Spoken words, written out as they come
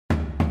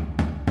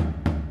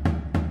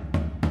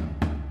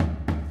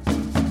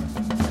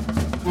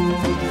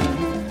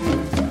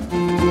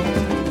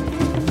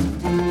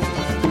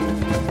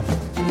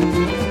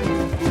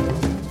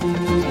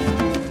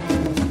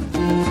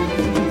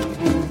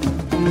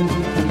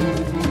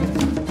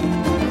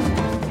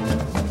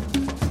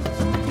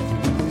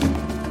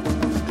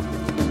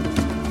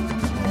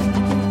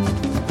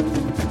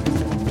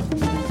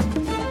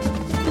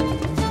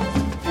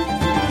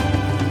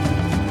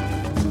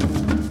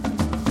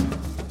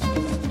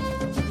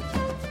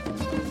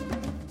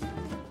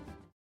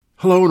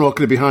Hello and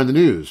welcome to Behind the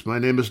News. My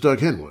name is Doug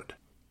Henwood.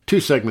 2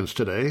 segments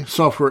today.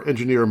 Software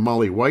engineer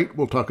Molly White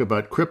will talk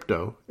about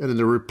crypto, and in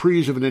the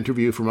reprise of an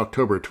interview from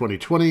October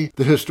 2020,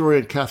 the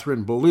historian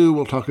Catherine Belew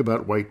will talk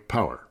about white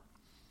power.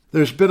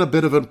 There's been a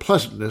bit of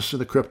unpleasantness in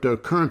the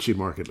cryptocurrency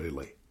market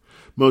lately.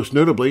 Most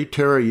notably,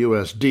 Terra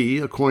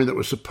USD, a coin that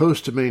was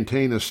supposed to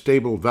maintain a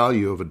stable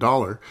value of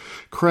 $1,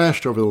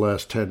 crashed over the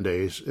last 10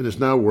 days and is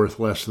now worth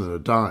less than a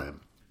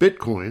dime.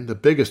 Bitcoin, the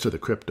biggest of the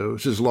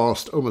cryptos, has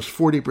lost almost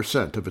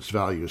 40% of its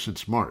value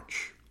since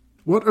March.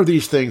 What are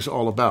these things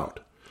all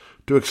about?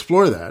 To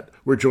explore that,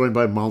 we're joined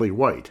by Molly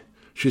White.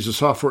 She's a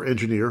software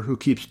engineer who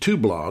keeps 2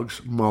 blogs,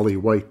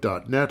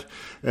 mollywhite.net,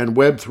 and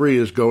Web3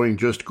 is going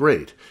just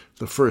great,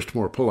 the first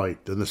more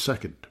polite than the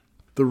second.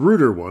 The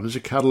Rooter one is a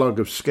catalog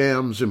of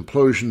scams,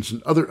 implosions,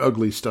 and other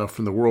ugly stuff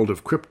from the world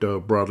of crypto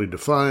broadly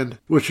defined,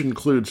 which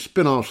includes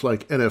spin-offs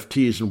like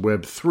NFTs and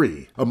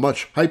Web3, a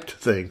much hyped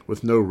thing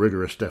with no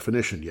rigorous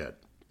definition yet.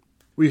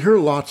 We hear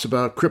lots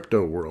about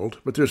crypto world,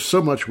 but there's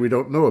so much we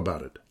don't know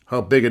about it.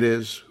 How big it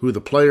is, who the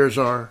players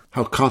are,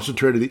 how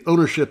concentrated the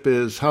ownership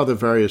is, how the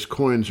various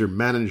coins are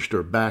managed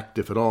or backed,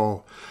 if at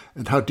all,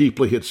 and how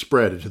deeply it's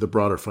spread into the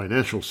broader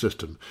financial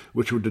system,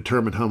 which would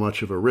determine how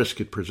much of a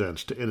risk it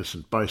presents to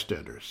innocent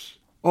bystanders.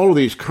 All of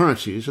these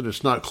currencies, and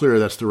it's not clear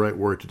that's the right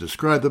word to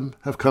describe them,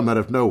 have come out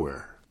of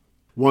nowhere.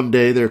 One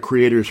day their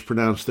creators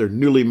pronounced their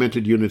newly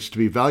minted units to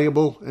be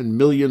valuable, and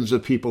millions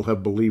of people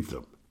have believed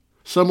them.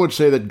 Some would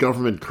say that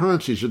government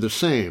currencies are the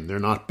same. They're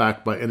not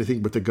backed by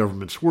anything but the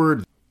government's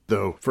word,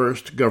 though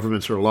first,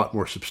 governments are a lot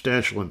more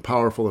substantial and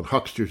powerful than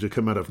hucksters who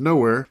come out of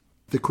nowhere.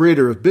 The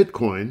creator of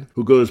Bitcoin,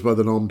 who goes by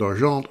the nom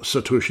d'argent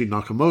Satoshi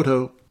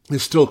Nakamoto,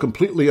 is still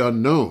completely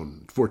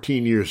unknown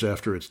 14 years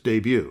after its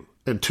debut.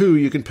 And 2,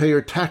 you can pay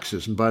your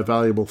taxes and buy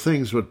valuable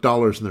things with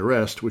dollars and the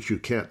rest, which you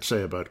can't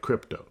say about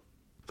crypto.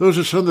 Those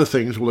are some of the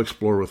things we'll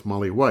explore with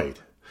Molly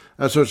White.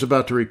 As I was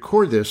about to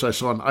record this, I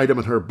saw an item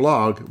in her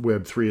blog,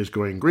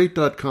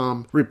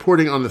 web3isgoinggreat.com,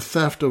 reporting on the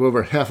theft of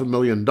over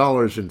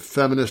 $500,000 in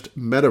feminist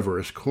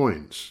metaverse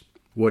coins.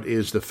 What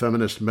is the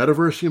feminist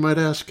metaverse, you might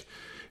ask?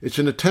 It's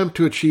an attempt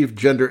to achieve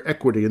gender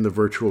equity in the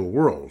virtual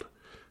world.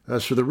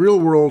 As for the real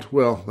world,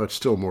 well, that's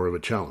still more of a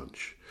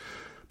challenge.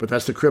 But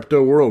that's the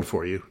crypto world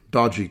for you.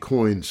 Dodgy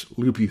coins,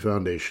 loopy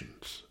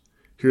foundations.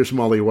 Here's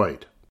Molly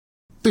White.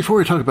 Before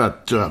we talk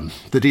about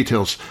the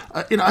details,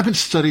 I've been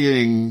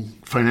studying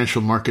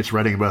financial markets,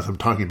 writing about them,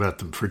 talking about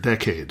them for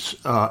decades.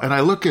 And I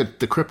look at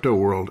the crypto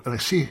world and I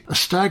see a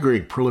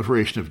staggering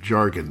proliferation of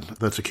jargon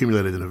that's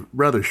accumulated in a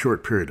rather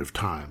short period of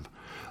time.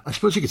 I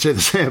suppose you could say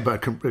the same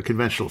about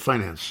conventional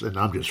finance, and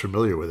I'm just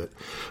familiar with it.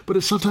 But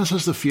it sometimes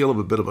has the feel of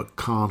a bit of a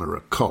con or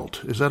a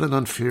cult. Is that an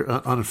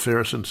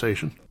unfair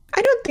sensation?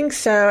 I don't think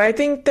so. I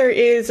think there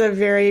is a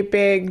very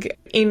big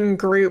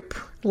in-group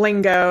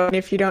lingo. And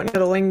if you don't know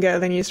the lingo,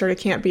 then you sort of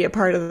can't be a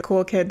part of the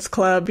cool kids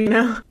club, you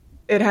know?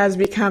 It has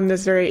become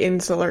this very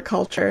insular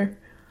culture.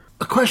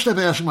 A question I've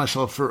been asking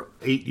myself for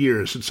 8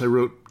 years since I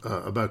wrote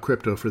about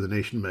crypto for The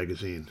Nation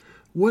magazine.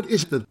 What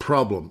is the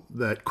problem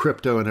that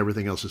crypto and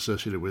everything else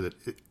associated with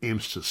it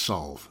aims to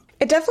solve?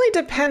 It definitely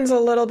depends a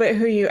little bit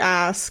who you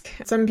ask.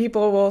 Some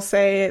people will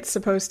say it's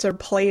supposed to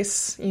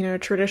replace,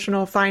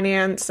 traditional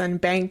finance and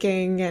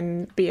banking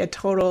and be a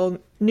total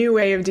new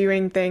way of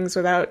doing things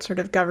without sort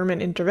of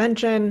government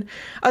intervention.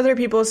 Other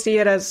people see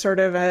it as sort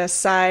of a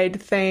side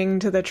thing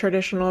to the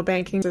traditional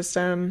banking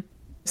system.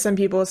 Some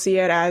people see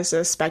it as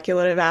a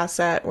speculative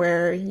asset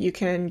where you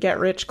can get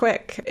rich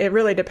quick. It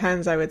really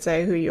depends, I would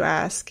say, who you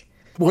ask.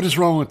 What is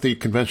wrong with the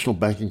conventional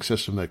banking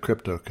system that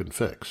crypto can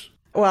fix?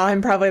 Well,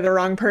 I'm probably the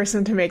wrong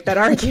person to make that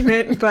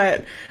argument,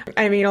 but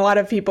I mean, a lot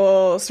of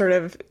people sort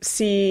of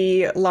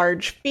see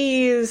large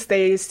fees,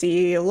 they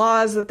see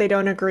laws that they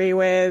don't agree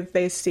with,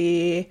 they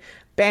see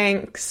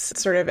banks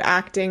sort of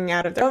acting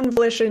out of their own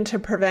volition to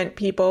prevent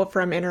people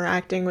from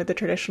interacting with the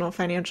traditional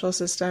financial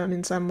system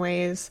in some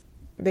ways.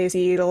 They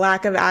see the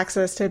lack of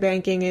access to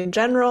banking in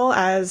general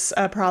as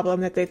a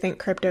problem that they think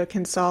crypto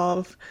can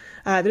solve.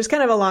 There's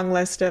kind of a long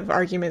list of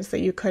arguments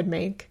that you could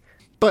make.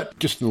 But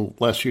just in the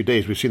last few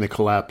days, we've seen the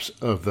collapse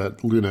of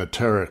that Luna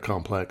Terra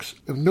complex.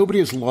 Nobody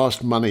has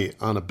lost money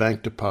on a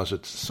bank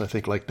deposit since, I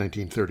think, like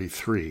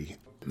 1933.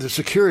 The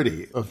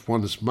security of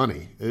one's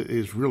money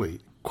is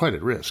really quite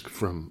at risk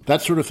from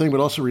that sort of thing, but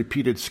also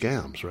repeated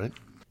scams, right?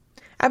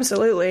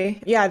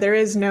 Absolutely. Yeah, there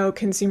is no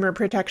consumer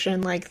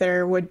protection like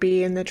there would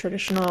be in the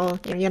traditional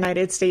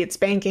United States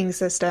banking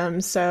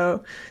system.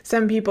 So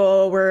some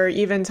people were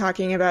even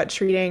talking about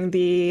treating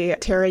the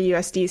Terra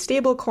USD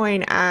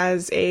stablecoin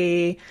as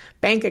a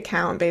bank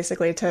account,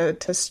 basically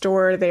to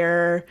store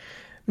their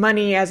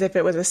money as if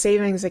it was a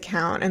savings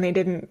account, and they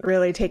didn't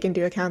really take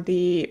into account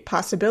the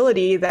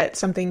possibility that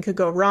something could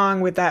go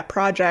wrong with that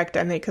project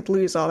and they could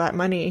lose all that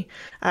money.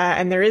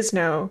 And there is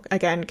no,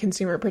 again,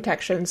 consumer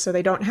protection, so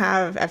they don't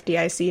have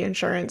FDIC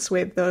insurance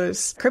with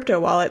those crypto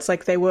wallets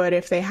like they would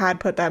if they had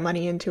put that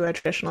money into a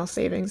traditional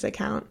savings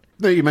account.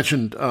 Now, you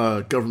mentioned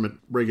government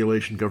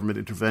regulation, government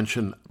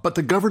intervention, but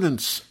the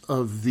governance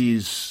of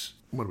these,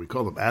 what do we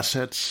call them,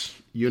 assets,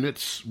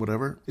 units,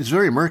 whatever, is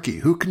very murky.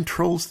 Who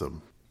controls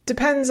them?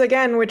 Depends,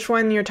 again, which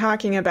one you're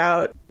talking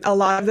about. A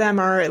lot of them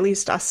are at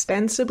least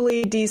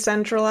ostensibly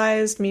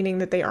decentralized, meaning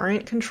that they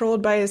aren't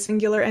controlled by a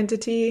singular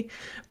entity.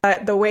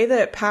 But the way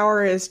that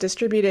power is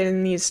distributed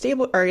in these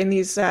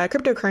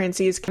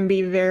cryptocurrencies can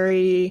be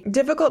very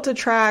difficult to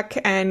track,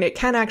 and it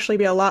can actually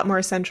be a lot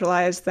more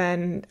centralized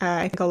than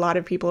I think a lot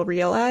of people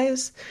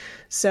realize.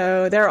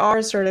 So there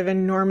are sort of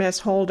enormous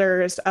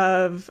holders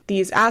of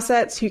these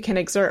assets who can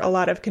exert a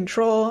lot of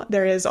control.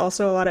 There is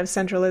also a lot of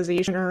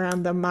centralization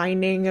around the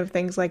mining of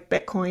things like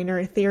Bitcoin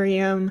or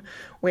Ethereum,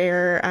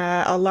 where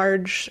a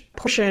large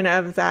portion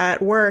of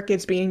that work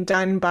is being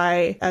done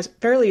by a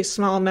fairly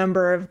small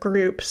number of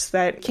groups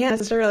that can't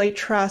necessarily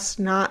trust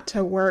not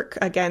to work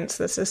against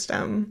the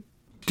system.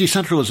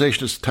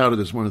 Decentralization is touted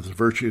as one of the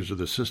virtues of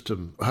the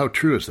system. How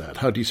true is that?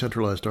 How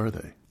decentralized are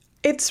they?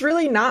 It's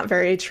really not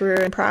very true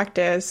in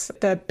practice.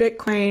 The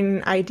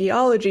Bitcoin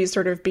ideology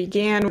sort of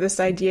began with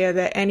this idea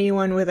that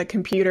anyone with a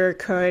computer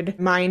could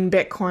mine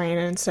Bitcoin.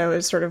 And so it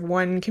was sort of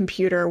one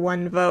computer,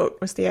 one vote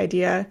was the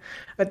idea.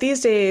 But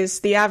these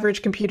days, the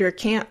average computer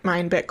can't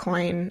mine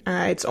Bitcoin.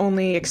 It's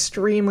only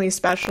extremely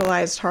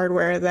specialized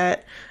hardware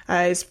that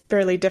is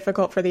fairly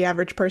difficult for the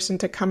average person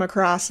to come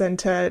across and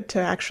to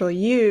actually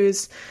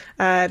use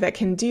that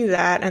can do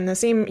that. And the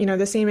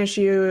same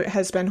issue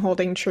has been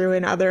holding true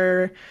in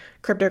other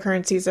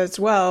cryptocurrencies as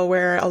well,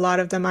 where a lot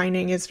of the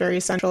mining is very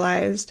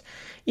centralized.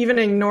 Even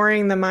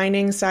ignoring the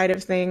mining side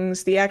of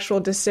things, the actual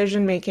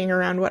decision making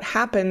around what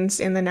happens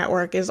in the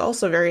network is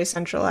also very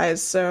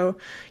centralized. So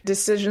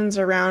decisions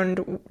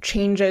around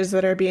changes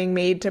that are being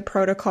made to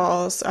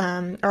protocols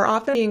are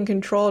often being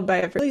controlled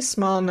by a really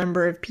small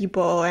number of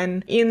people.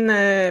 And in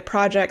the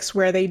projects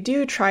where they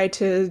do try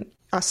to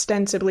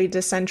ostensibly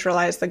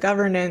decentralize the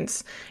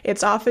governance,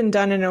 it's often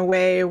done in a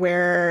way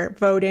where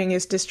voting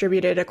is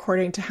distributed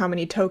according to how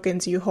many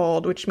tokens you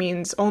hold, which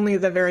means only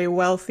the very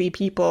wealthy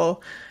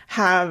people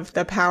have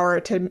the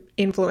power to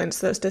influence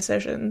those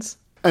decisions.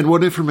 And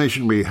what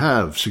information we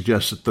have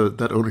suggests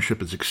that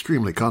ownership is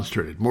extremely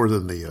concentrated, more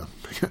than the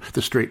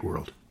straight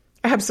world.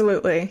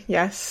 Absolutely,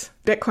 yes.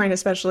 Bitcoin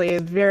especially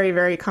is very,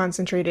 very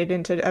concentrated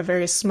into a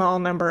very small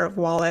number of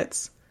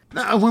wallets.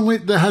 Now, when we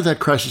had that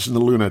crisis in the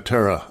Luna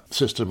Terra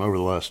system over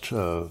the last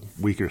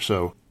week or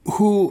so,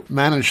 who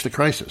managed the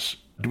crisis?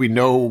 Do we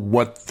know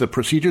what the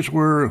procedures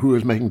were? Who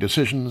was making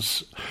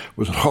decisions?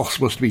 Was it all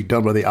supposed to be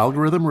done by the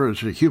algorithm, or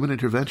is it a human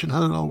intervention? How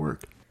did it all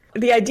work?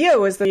 The idea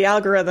was that the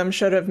algorithm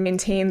should have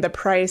maintained the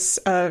price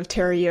of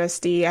Terra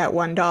USD at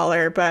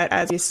 $1, but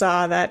as you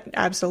saw, that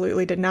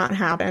absolutely did not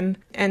happen.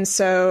 And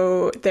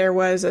so there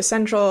was a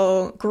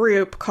central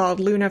group called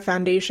Luna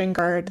Foundation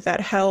Guard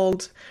that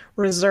held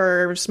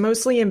reserves,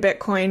 mostly in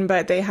Bitcoin,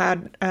 but they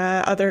had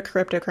other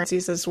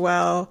cryptocurrencies as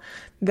well.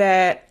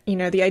 That,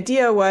 the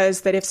idea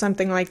was that if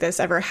something like this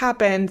ever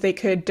happened, they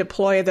could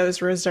deploy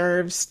those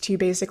reserves to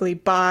basically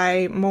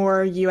buy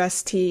more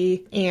UST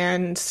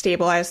and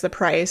stabilize the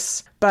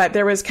price. But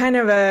there was kind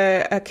of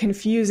a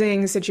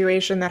confusing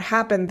situation that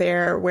happened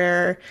there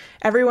where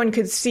everyone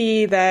could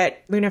see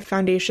that Luna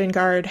Foundation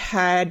Guard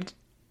had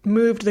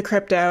moved the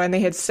crypto and they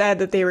had said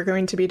that they were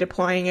going to be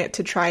deploying it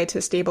to try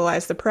to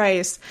stabilize the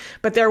price.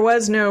 But there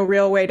was no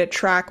real way to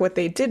track what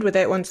they did with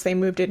it once they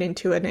moved it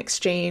into an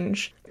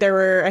exchange. There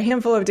were a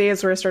handful of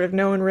days where sort of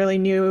no one really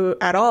knew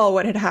at all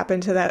what had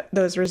happened to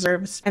those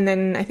reserves. And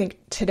then I think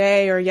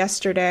today or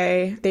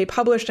yesterday, they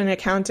published an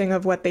accounting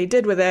of what they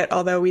did with it,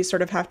 although we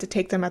sort of have to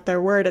take them at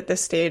their word at this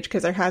stage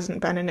because there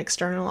hasn't been an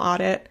external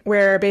audit,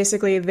 where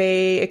basically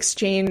they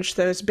exchanged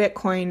those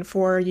Bitcoin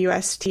for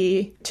UST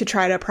to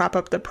try to prop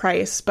up the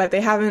price. But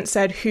they haven't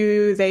said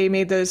who they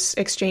made those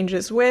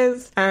exchanges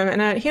with.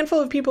 And a handful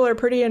of people are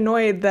pretty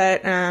annoyed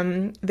that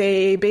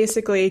they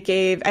basically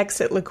gave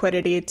exit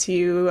liquidity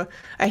to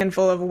a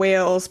handful of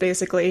whales,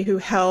 basically, who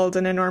held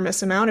an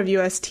enormous amount of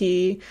UST,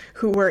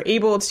 who were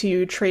able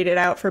to trade it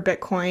out for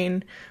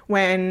Bitcoin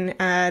when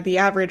the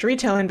average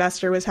retail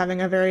investor was having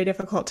a very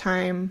difficult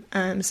time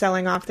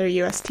selling off their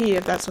UST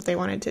if that's what they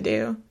wanted to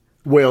do.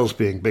 Whales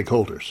being big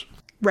holders.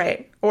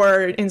 Right.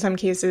 Or in some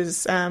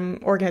cases,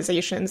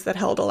 organizations that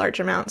held a large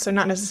amount, so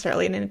not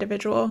necessarily an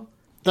individual.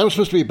 That was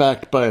supposed to be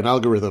backed by an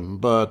algorithm,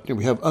 but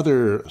we have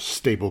other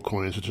stable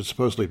coins which are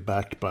supposedly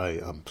backed by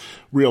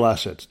real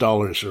assets,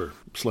 dollars, or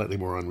slightly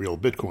more unreal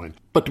Bitcoin.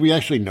 But do we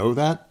actually know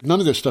that?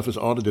 None of this stuff is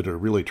audited or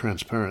really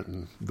transparent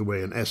in the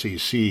way an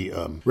SEC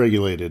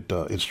regulated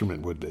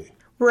instrument would be.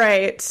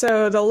 Right.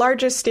 So the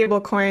largest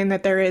stablecoin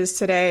that there is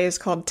today is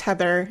called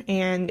Tether,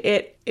 and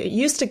it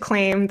used to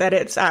claim that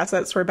its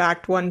assets were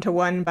backed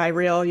 1-to-1 by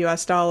real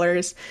US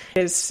dollars.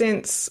 It has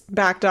since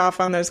backed off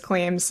on those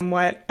claims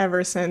somewhat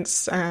ever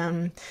since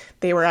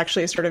they were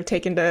actually sort of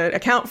taken to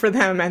account for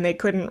them and they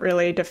couldn't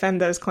really defend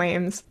those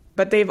claims.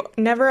 But they've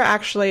never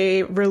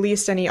actually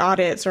released any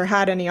audits or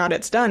had any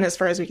audits done, as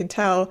far as we can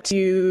tell,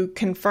 to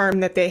confirm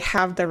that they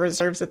have the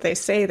reserves that they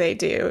say they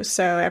do.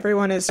 So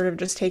everyone is sort of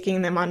just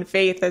taking them on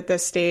faith at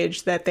this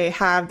stage that they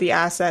have the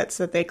assets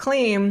that they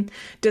claim,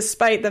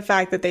 despite the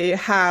fact that they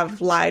have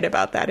lied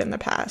about that in the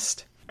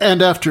past.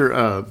 And after,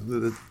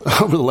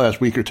 over the last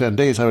week or 10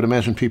 days, I would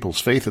imagine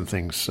people's faith in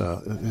things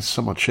is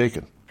somewhat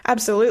shaken.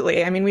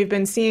 Absolutely. I mean, we've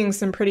been seeing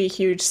some pretty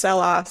huge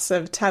sell-offs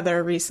of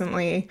Tether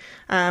recently,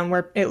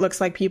 where it looks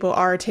like people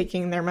are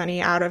taking their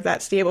money out of that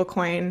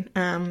stablecoin,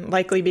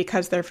 likely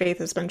because their faith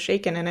has been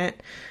shaken in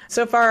it.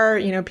 So far,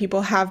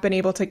 people have been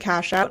able to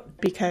cash out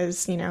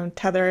because,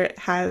 Tether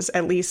has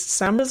at least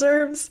some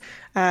reserves,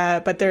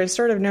 but there's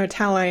sort of no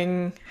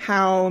telling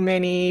how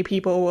many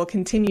people will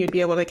continue to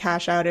be able to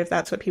cash out if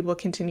that's what people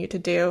continue to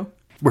do.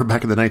 We're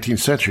back in the 19th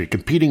century,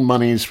 competing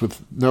monies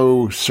with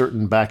no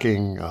certain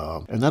backing,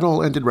 and that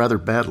all ended rather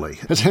badly.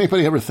 Does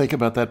anybody ever think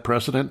about that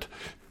precedent?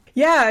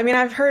 Yeah, I mean,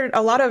 I've heard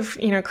a lot of,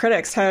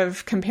 critics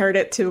have compared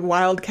it to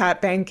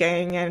wildcat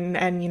banking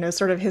and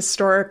sort of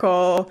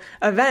historical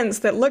events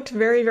that looked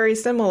very, very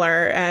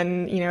similar.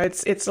 And,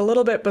 it's a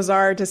little bit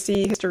bizarre to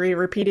see history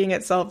repeating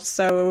itself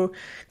so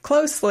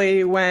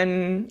closely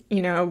when,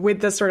 with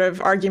the sort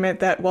of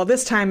argument that, well,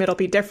 this time it'll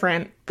be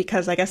different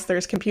because I guess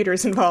there's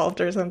computers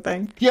involved or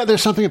something. Yeah,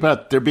 there's something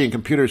about there being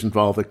computers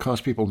involved that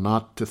cause people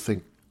not to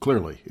think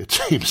clearly, it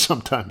seems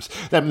sometimes.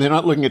 I mean, they're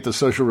not looking at the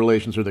social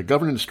relations or the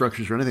governance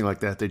structures or anything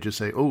like that. They just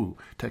say, oh,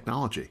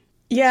 technology.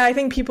 Yeah, I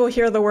think people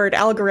hear the word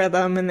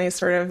algorithm and they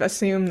sort of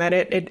assume that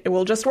it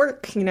will just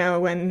work,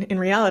 when in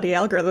reality,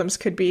 algorithms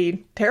could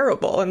be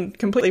terrible and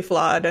completely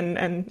flawed.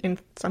 And in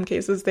some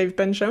cases, they've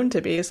been shown to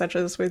be, such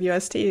as with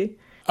UST.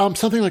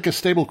 Something like a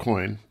stable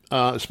coin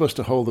is supposed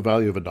to hold the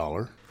value of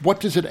 $1. What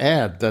does it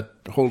add that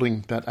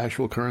holding that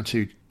actual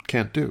currency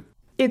can't do?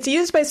 It's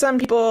used by some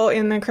people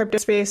in the crypto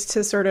space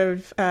to sort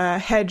of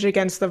hedge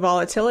against the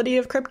volatility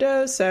of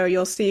crypto. So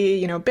you'll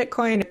see,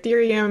 Bitcoin,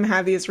 Ethereum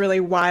have these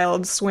really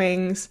wild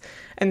swings.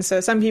 And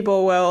so some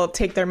people will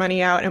take their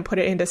money out and put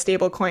it into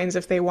stable coins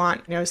if they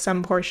want,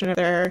 some portion of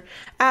their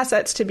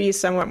assets to be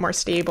somewhat more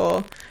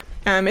stable.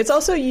 It's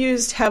also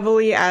used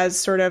heavily as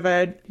sort of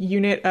a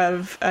unit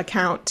of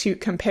account to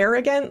compare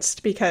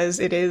against because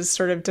it is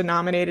sort of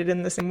denominated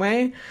in the same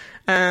way.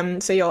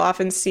 So you'll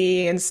often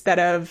see instead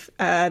of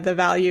the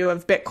value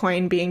of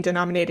Bitcoin being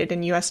denominated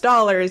in US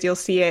dollars, you'll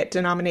see it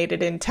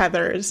denominated in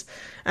tethers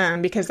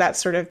because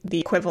that's sort of the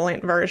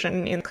equivalent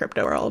version in the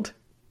crypto world.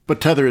 But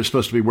Tether is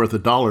supposed to be worth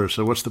 $1,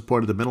 so what's the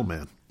point of the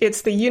middleman?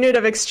 It's the unit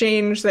of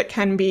exchange that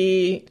can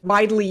be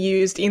widely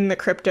used in the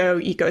crypto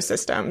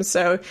ecosystem.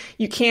 So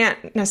you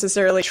can't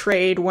necessarily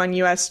trade $1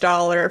 US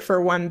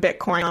for $1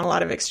 Bitcoin on a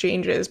lot of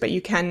exchanges, but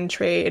you can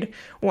trade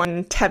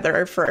 $1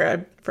 Tether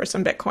for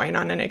some Bitcoin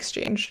on an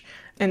exchange.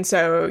 And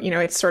so,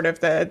 it's sort of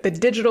the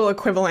digital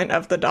equivalent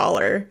of the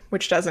dollar,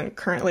 which doesn't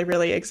currently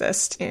really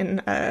exist in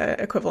an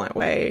equivalent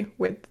way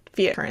with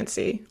fiat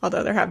currency,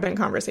 although there have been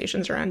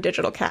conversations around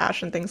digital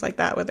cash and things like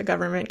that with the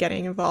government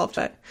getting involved,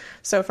 but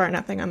so far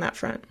nothing on that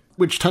front.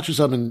 Which touches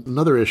on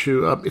another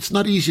issue. It's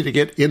not easy to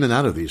get in and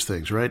out of these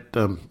things, right?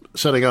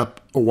 Setting up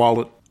a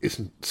wallet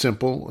isn't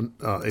simple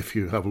if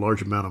you have a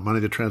large amount of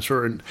money to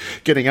transfer, and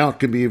getting out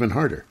can be even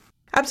harder.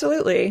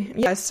 Absolutely.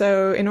 Yeah.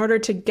 So in order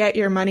to get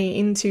your money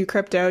into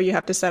crypto, you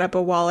have to set up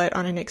a wallet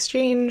on an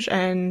exchange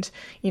and,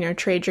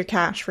 trade your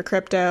cash for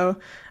crypto.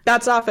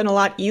 That's often a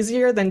lot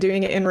easier than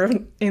doing it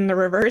in the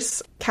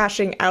reverse.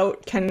 Cashing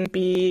out can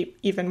be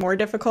even more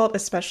difficult,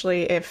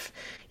 especially if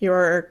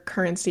your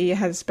currency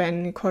has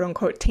been quote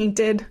unquote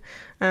tainted.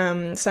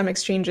 Some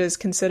exchanges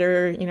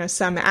consider,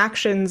 some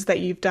actions that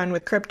you've done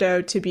with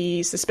crypto to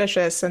be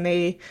suspicious, and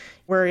they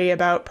worry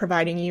about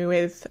providing you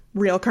with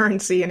real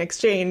currency in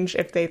exchange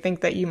if they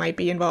think that you might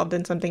be involved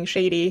in something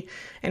shady.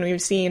 And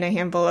we've seen a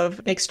handful of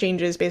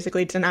exchanges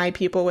basically deny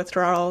people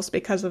withdrawals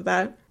because of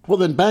that. Well,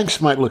 then banks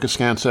might look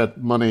askance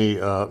at money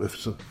if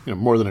it's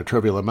more than a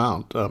trivial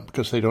amount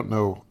because they don't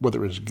know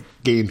whether it's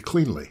gained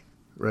cleanly,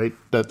 right?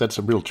 That's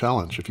a real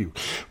challenge if you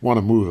want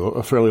to move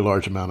a fairly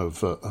large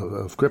amount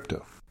of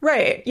crypto.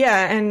 Right.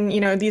 Yeah. And,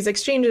 these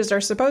exchanges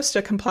are supposed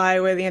to comply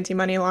with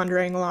anti-money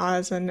laundering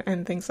laws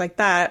and things like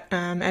that.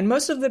 And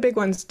most of the big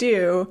ones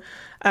do.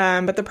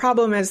 But the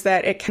problem is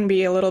that it can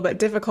be a little bit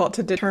difficult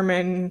to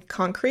determine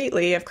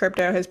concretely if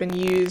crypto has been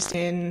used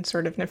in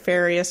sort of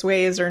nefarious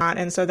ways or not.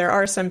 And so there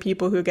are some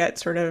people who get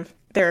sort of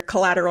their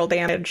collateral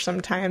damage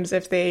sometimes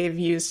if they've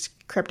used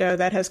crypto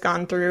that has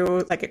gone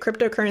through like a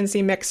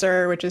cryptocurrency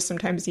mixer, which is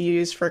sometimes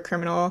used for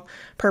criminal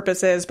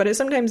purposes, but is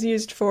sometimes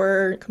used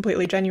for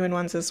completely genuine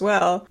ones as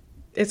well.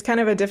 It's kind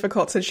of a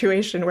difficult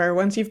situation where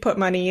once you've put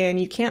money in,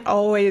 you can't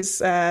always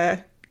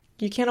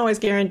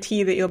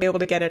guarantee that you'll be able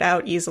to get it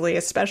out easily,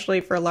 especially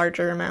for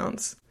larger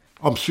amounts.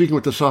 I'm speaking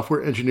with the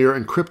software engineer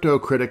and crypto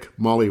critic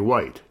Molly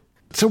White.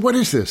 So what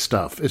is this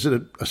stuff? Is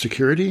it a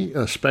security,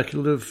 a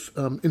speculative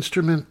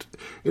instrument?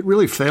 It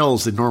really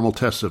fails the normal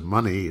tests of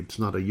money. It's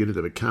not a unit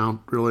of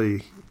account,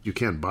 really. You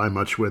can't buy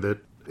much with it.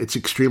 It's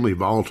extremely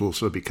volatile,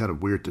 so it'd be kind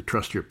of weird to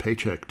trust your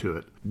paycheck to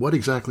it. What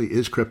exactly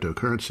is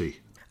cryptocurrency?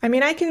 I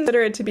mean, I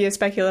consider it to be a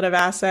speculative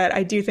asset.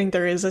 I do think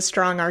there is a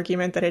strong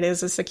argument that it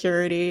is a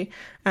security.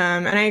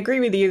 And I agree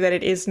with you that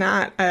it is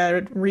not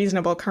a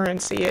reasonable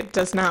currency. It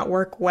does not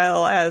work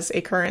well as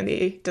a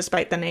currency,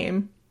 despite the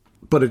name.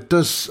 But it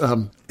does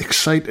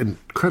excite an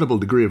incredible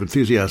degree of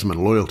enthusiasm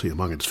and loyalty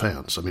among its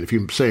fans. I mean, if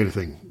you say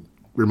anything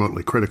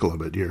remotely critical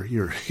of it,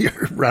 you're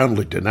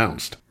roundly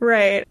denounced.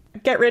 Right.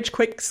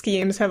 Get-rich-quick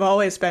schemes have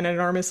always been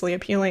enormously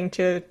appealing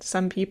to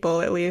some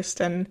people, at least.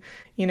 And,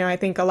 I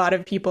think a lot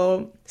of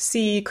people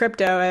see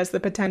crypto as the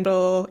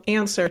potential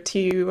answer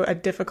to a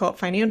difficult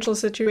financial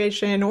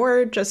situation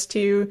or just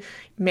to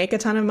make a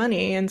ton of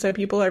money. And so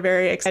people are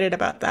very excited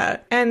about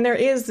that. And there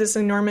is this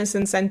enormous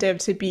incentive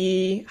to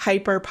be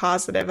hyper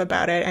positive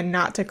about it and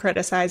not to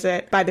criticize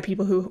it by the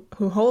people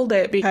who hold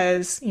it,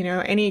 because,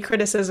 any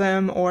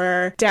criticism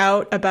or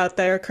doubt about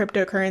their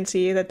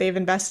cryptocurrency that they've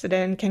invested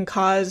in can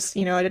cause,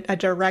 a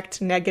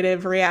direct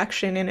negative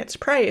reaction in its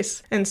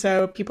price. And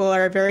so people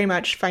are very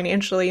much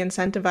financially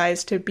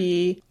incentivized to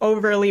be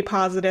overly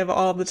positive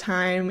all the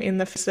time in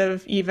the face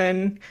of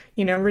even,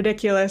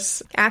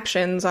 ridiculous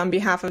actions on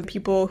behalf of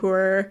people who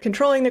are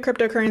controlling the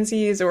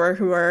cryptocurrencies or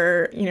who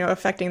are,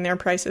 affecting their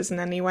prices in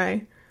any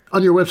way.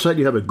 On your website,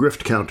 you have a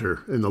grift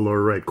counter in the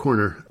lower right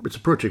corner. It's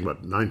approaching,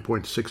 about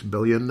 9.6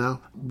 billion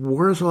now.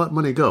 Where does all that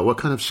money go? What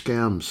kind of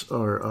scams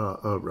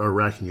are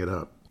racking it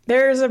up?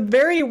 There's a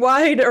very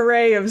wide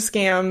array of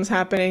scams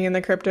happening in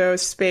the crypto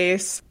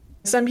space.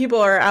 Some people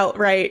are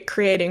outright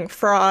creating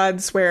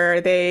frauds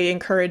where they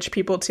encourage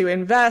people to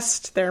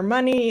invest their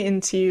money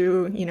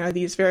into,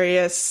 these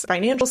various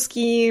financial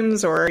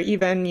schemes or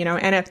even,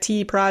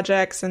 NFT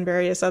projects and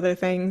various other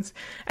things,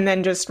 and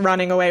then just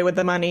running away with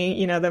the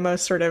money, the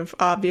most sort of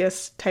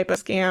obvious type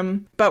of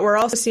scam. But we're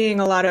also seeing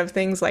a lot of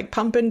things like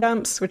pump and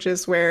dumps, which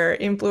is where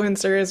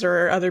influencers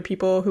or other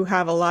people who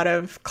have a lot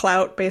of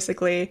clout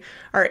basically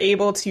are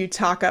able to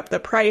talk up the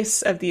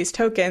price of these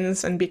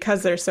tokens. And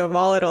because they're so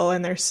volatile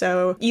and they're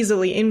so easily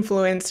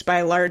influenced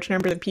by large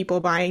numbers of people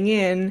buying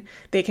in,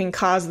 they can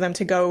cause them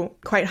to go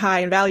quite high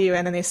in value,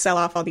 and then they sell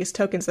off all these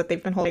tokens that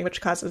they've been holding,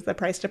 which causes the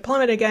price to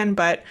plummet again,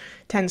 but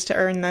tends to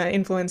earn the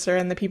influencer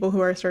and the people who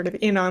are sort of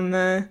in on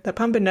the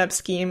pump and dump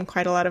scheme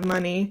quite a lot of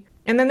money.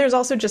 And then there's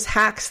also just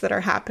hacks that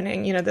are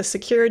happening. The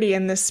security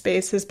in this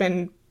space has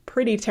been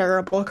pretty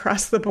terrible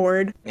across the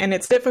board, and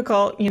it's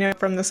difficult,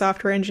 from the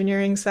software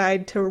engineering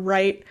side to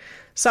write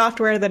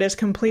software that is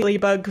completely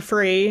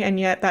bug-free, and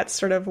yet that's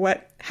sort of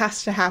what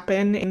has to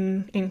happen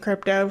in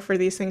crypto for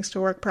these things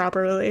to work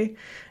properly.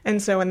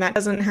 And so when that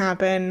doesn't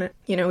happen,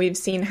 we've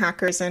seen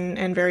hackers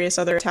and various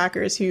other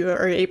attackers who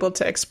are able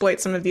to exploit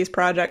some of these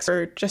projects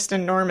for just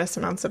enormous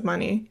amounts of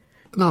money.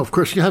 Now, of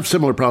course, you have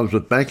similar problems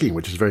with banking,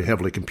 which is very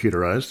heavily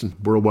computerized, and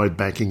worldwide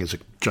banking is a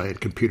giant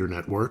computer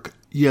network.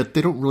 Yet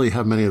they don't really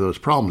have many of those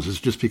problems. Is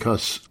it just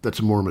because that's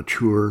a more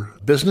mature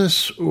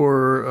business,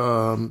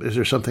 or is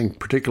there something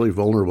particularly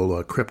vulnerable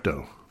about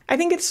crypto? I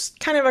think it's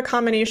kind of a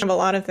combination of a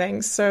lot of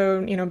things.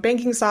 So,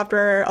 banking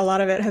software, a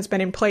lot of it has been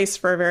in place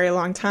for a very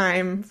long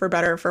time, for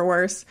better or for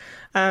worse.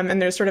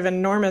 And there's sort of an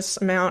enormous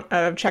amount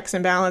of checks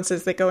and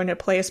balances that go into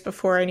place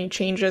before any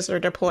changes are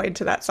deployed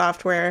to that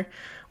software.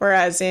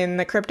 Whereas in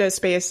the crypto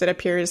space, it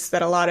appears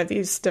that a lot of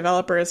these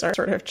developers are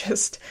sort of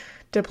just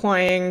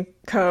deploying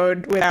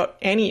code without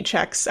any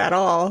checks at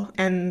all.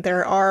 And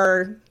there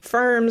are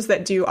firms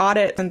that do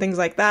audits and things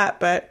like that,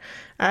 but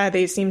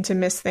they seem to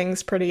miss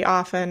things pretty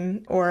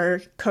often,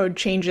 or code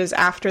changes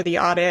after the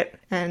audit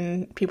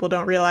and people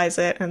don't realize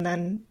it, and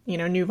then,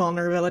 new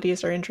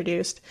vulnerabilities are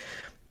introduced.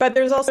 But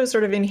there's also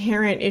sort of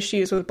inherent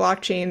issues with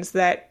blockchains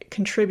that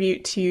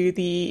contribute to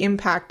the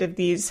impact of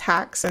these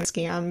hacks and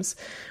scams,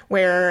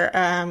 where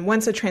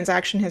once a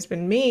transaction has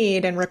been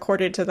made and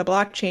recorded to the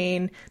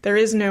blockchain, there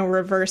is no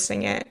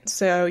reversing it.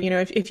 So,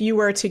 if you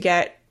were to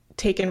get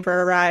taken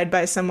for a ride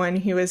by someone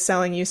who is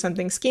selling you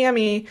something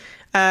scammy,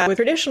 with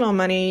traditional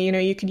money,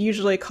 you could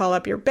usually call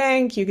up your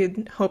bank. You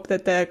could hope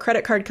that the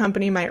credit card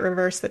company might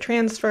reverse the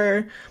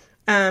transfer.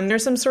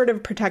 There's some sort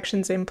of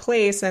protections in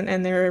place,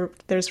 and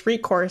there's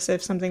recourse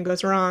if something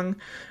goes wrong.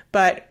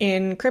 But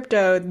in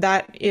crypto,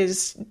 that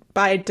is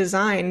by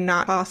design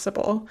not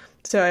possible.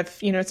 So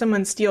if,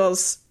 someone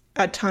steals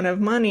a ton of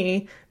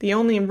money, the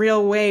only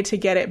real way to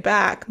get it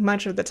back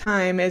much of the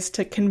time is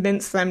to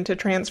convince them to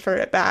transfer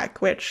it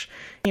back, which,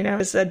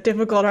 is a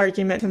difficult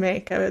argument to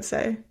make, I would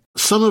say.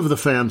 Some of the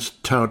fans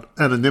tout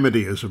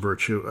anonymity as a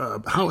virtue.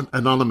 How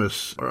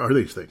anonymous are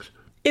these things?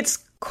 It's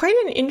quite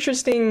an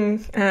interesting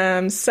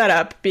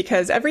setup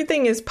because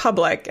everything is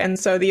public. And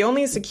so the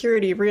only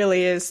security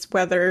really is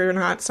whether or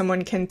not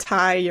someone can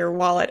tie your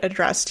wallet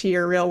address to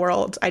your real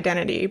world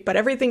identity. But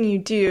everything you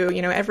do,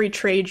 every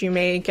trade you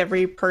make,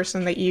 every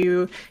person that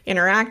you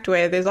interact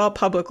with is all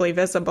publicly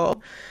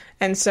visible.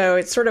 And so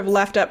it's sort of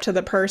left up to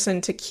the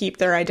person to keep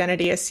their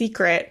identity a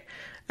secret,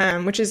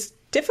 which is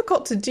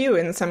difficult to do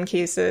in some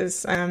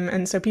cases.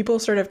 And so people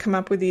sort of come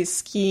up with these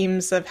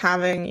schemes of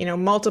having,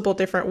 multiple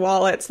different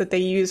wallets that they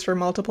use for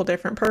multiple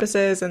different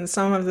purposes. And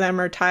some of them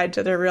are tied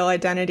to their real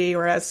identity,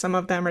 whereas some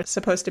of them are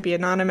supposed to be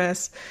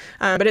anonymous.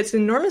 But it's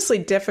enormously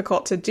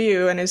difficult to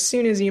do. And as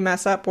soon as you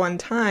mess up one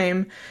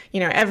time,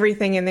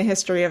 everything in the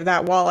history of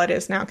that wallet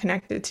is now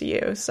connected to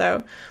you.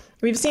 So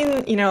we've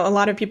seen, a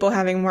lot of people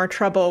having more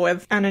trouble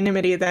with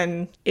anonymity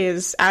than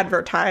is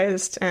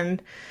advertised.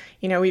 And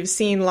we've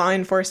seen law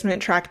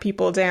enforcement track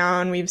people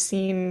down. We've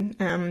seen,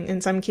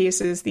 in some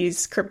cases,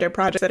 these crypto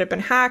projects that have been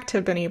hacked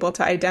have been able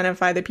to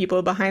identify the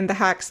people behind the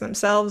hacks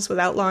themselves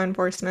without law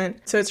enforcement.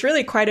 So it's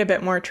really quite a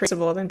bit more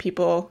traceable than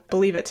people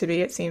believe it to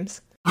be, it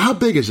seems. How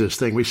big is this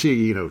thing? We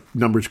see,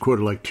 numbers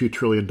quoted like $2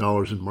 trillion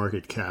in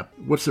market cap.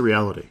 What's the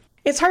reality?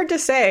 It's hard to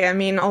say. I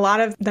mean, a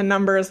lot of the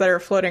numbers that are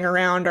floating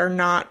around are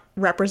not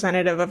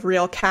representative of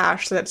real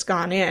cash that's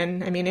gone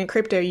in. I mean, in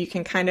crypto, you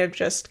can kind of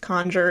just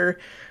conjure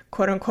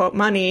quote unquote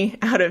money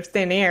out of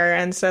thin air.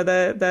 And so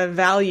the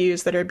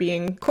values that are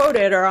being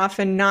quoted are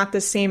often not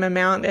the same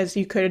amount as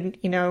you could,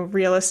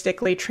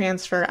 realistically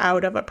transfer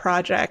out of a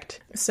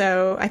project.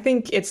 So I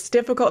think it's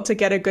difficult to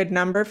get a good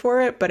number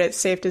for it, but it's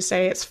safe to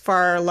say it's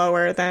far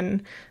lower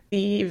than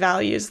the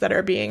values that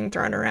are being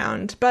thrown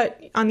around. But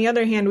on the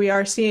other hand, we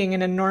are seeing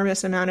an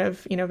enormous amount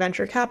of,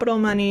 venture capital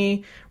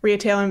money,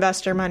 retail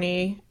investor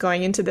money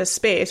going into this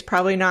space,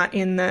 probably not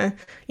in the,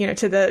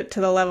 to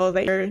the level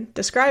that you're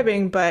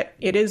describing, but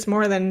it is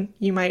more than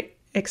you might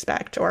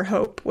expect or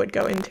hope would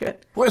go into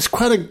it. Well, it's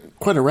quite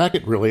a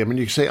racket, really. I mean,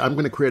 you say, I'm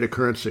going to create a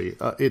currency.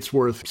 It's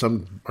worth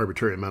some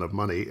arbitrary amount of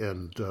money,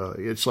 and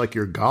it's like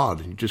you're God,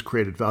 and you just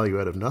created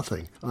value out of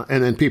nothing.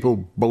 And then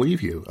people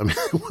believe you. I mean,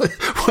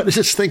 what is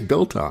this thing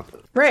built on?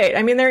 Right.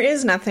 I mean, there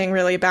is nothing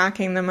really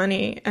backing the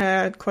money,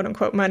 quote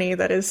unquote money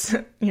that is,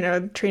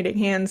 trading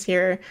hands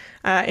here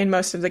in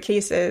most of the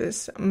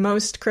cases.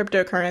 Most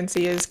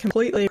cryptocurrency is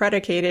completely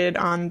predicated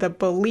on the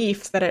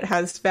belief that it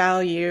has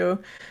value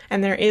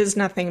and there is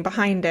nothing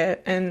behind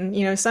it. And,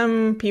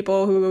 some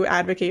people who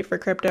advocate for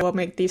crypto will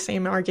make these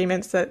same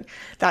arguments that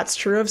that's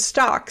true of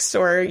stocks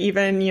or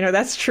even,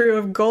 that's true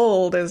of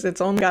gold, as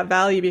it's only got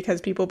value because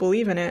people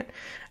believe in it.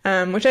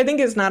 Which I think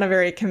is not a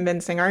very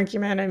convincing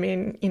argument. I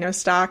mean,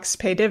 stocks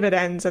pay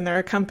dividends and there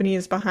are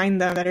companies behind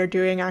them that are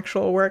doing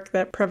actual work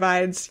that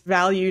provides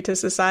value to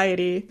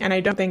society. And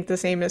I don't think the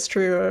same is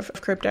true of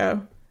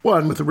crypto. Well,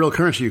 and with the real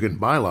currency, you can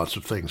buy lots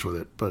of things with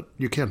it, but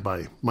you can't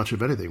buy much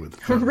of anything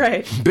with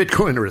right.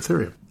 Bitcoin or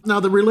Ethereum. Now,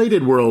 the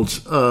related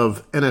worlds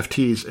of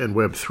NFTs and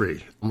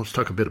Web3. Let's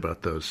talk a bit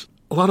about those.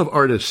 A lot of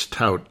artists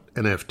tout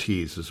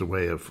NFTs as a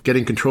way of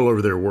getting control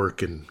over their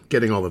work and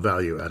getting all the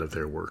value out of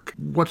their work.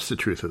 What's the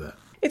truth of that?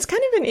 It's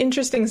kind of an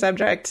interesting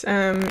subject.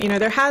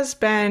 There has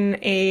been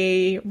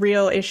a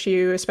real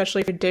issue,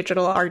 especially for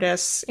digital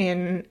artists,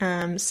 in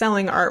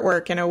selling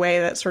artwork in a way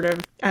that sort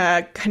of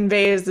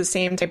conveys the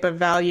same type of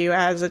value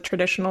as a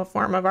traditional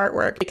form of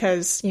artwork.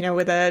 Because,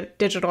 with a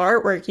digital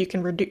artwork, you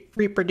can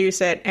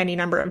reproduce it any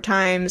number of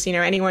times.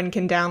 Anyone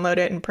can download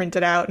it and print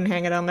it out and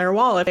hang it on their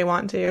wall if they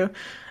want to.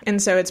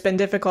 And so it's been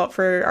difficult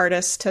for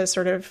artists to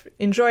sort of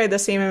enjoy the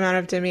same amount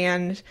of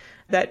demand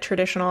that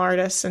traditional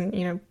artists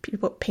and,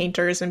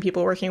 painters and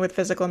people working with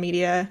physical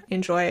media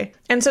enjoy.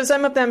 And so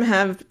some of them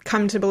have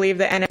come to believe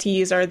that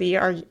NFTs are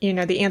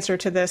the answer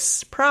to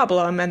this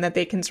problem and that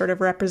they can sort of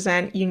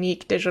represent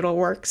unique digital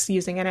works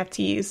using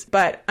NFTs.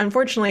 But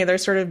unfortunately, they're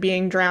sort of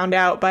being drowned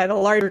out by the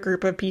larger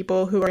group of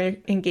people who are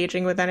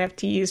engaging with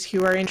NFTs,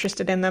 who are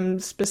interested in them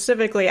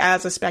specifically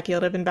as a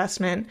speculative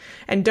investment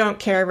and don't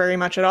care very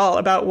much at all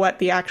about what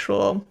the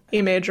actual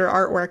image or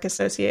artwork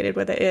associated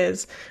with it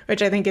is,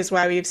 which I think is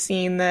why we've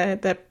seen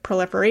the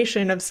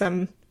proliferation of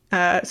some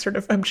sort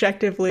of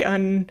objectively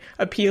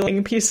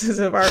unappealing pieces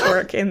of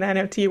artwork in the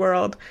NFT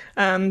world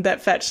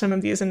that fetch some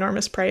of these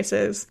enormous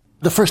prices.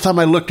 The first time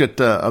I looked at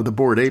the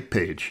Bored Ape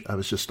page, I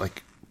was just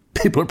like,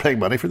 people are paying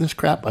money for this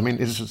crap? I mean,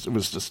 it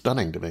was just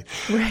stunning to me.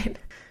 Right.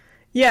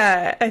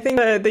 Yeah, I think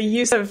the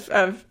use of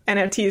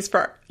NFTs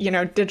for,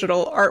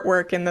 digital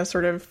artwork in the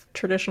sort of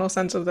traditional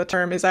sense of the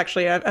term is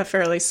actually a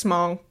fairly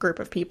small group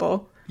of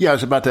people. Yeah, I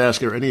was about to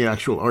ask, are any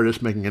actual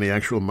artists making any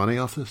actual money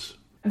off this?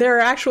 There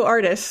are actual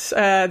artists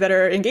that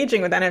are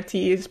engaging with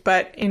NFTs,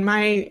 but in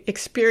my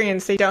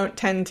experience, they don't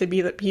tend to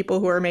be the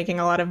people who are making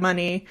a lot of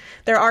money.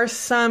 There are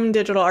some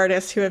digital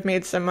artists who have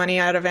made some money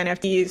out of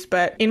NFTs,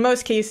 but in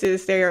most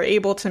cases, they are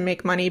able to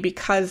make money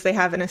because they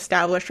have an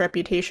established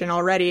reputation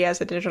already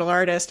as a digital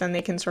artist, and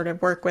they can sort of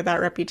work with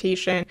that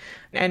reputation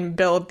and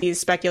build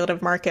these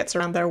speculative markets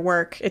around their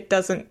work. It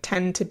doesn't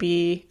tend to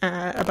be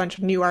a bunch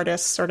of new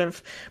artists sort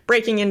of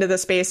breaking into the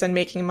space and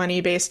making money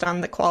based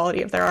on the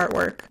quality of their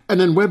artwork. And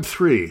then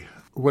Web3,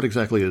 what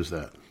exactly is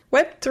that?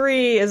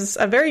 Web3 is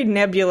a very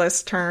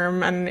nebulous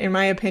term, and in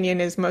my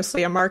opinion is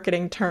mostly a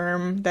marketing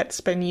term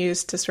that's been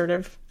used to sort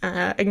of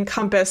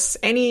encompass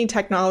any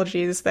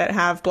technologies that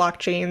have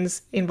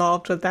blockchains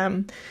involved with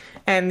them.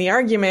 And the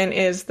argument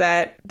is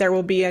that there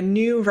will be a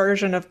new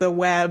version of the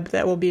web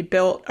that will be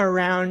built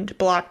around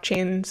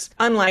blockchains,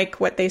 unlike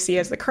what they see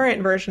as the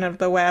current version of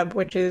the web,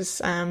 which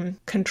is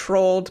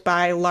controlled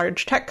by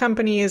large tech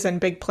companies and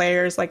big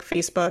players like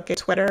Facebook,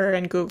 Twitter,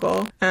 and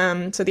Google.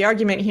 So the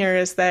argument here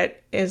is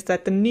that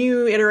the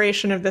new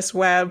iteration of this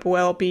web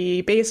will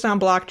be based on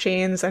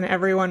blockchains, and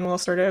everyone will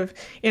sort of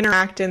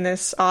interact in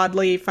this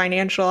oddly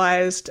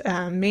financialized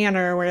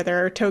manner where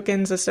there are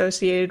tokens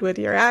associated with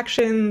your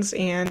actions,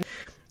 and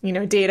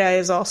data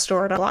is all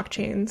stored on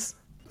blockchains.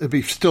 It'd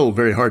be still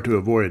very hard to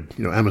avoid,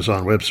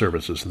 Amazon Web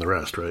Services and the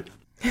rest, right?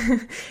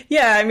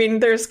 Yeah, I mean,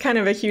 there's kind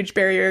of a huge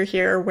barrier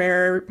here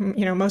where,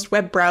 most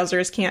web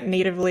browsers can't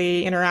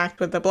natively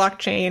interact with the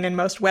blockchain, and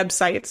most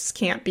websites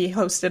can't be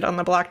hosted on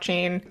the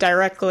blockchain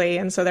directly.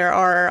 And so there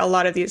are a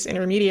lot of these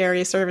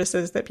intermediary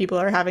services that people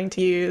are having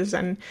to use.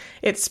 And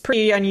it's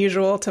pretty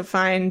unusual to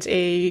find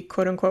a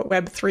quote unquote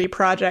Web3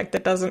 project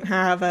that doesn't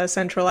have a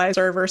centralized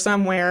server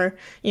somewhere,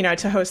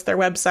 to host their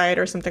website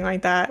or something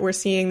like that. We're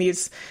seeing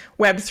these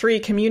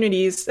Web3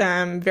 communities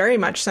very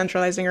much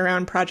centralizing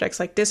around projects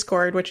like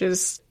Discord, which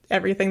is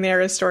everything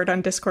there is stored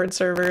on Discord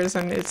servers,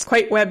 and it's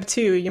quite Web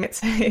 2, you might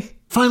say.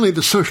 Finally,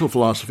 the social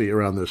philosophy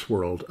around this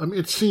world.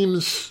 It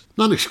seems,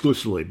 not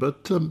exclusively,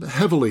 but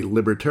heavily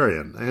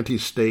libertarian.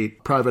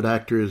 Anti-state, private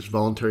actors,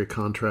 voluntary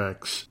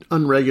contracts,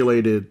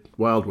 unregulated,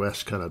 Wild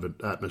West kind of an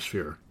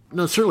atmosphere.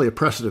 Now, certainly a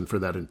precedent for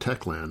that in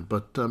tech land,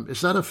 but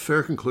is that a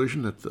fair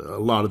conclusion, that a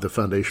lot of the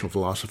foundational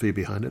philosophy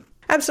behind it?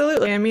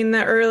 Absolutely. I mean,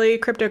 the early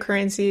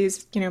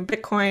cryptocurrencies,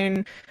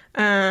 Bitcoin,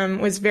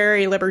 was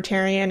very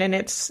libertarian in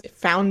its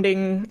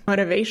founding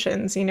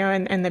motivations,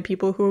 and the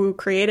people who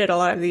created a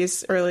lot of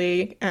these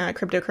early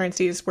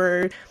cryptocurrencies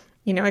were,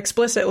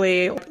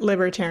 explicitly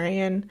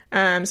libertarian.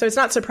 So it's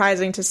not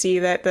surprising to see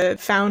that the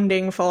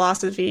founding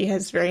philosophy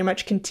has very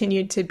much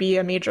continued to be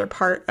a major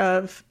part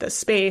of the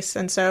space.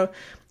 And so,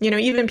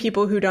 even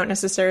people who don't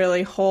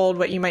necessarily hold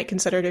what you might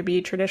consider to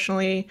be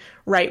traditionally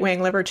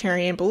right-wing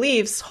libertarian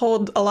beliefs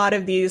hold a lot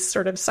of these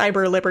sort of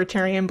cyber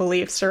libertarian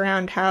beliefs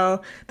around how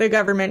the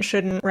government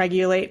shouldn't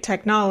regulate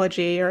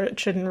technology, or it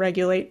shouldn't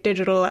regulate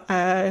digital,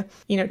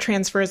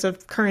 transfers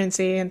of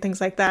currency and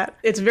things like that.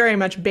 It's very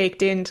much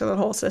baked into the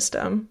whole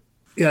system.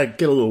 Yeah, I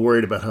get a little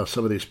worried about how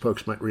some of these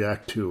folks might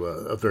react to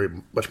a very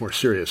much more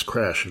serious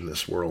crash in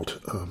this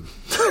world.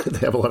 They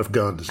have a lot of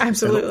guns.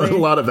 Absolutely. And a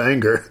lot of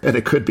anger, and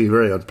it could be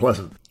very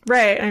unpleasant.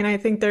 Right. And I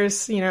think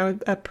there's,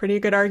 a pretty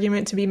good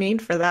argument to be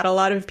made for that. A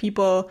lot of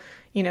people,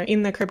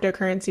 in the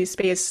cryptocurrency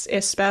space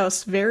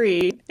espouse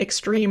very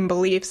extreme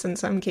beliefs in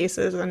some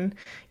cases. And,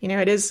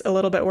 it is a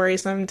little bit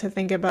worrisome to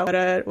think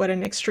about what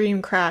an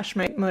extreme crash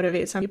might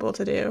motivate some people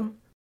to do.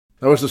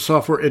 That was the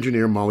software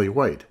engineer Molly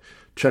White.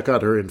 Check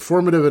out her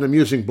informative and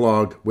amusing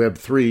blog,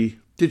 Web3,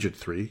 digit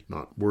 3,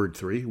 not word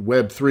 3,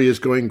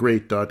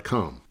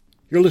 web3isgoinggreat.com.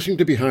 You're listening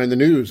to Behind the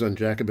News on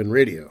Jacobin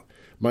Radio.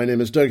 My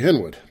name is Doug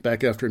Henwood,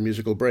 back after a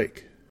musical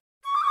break.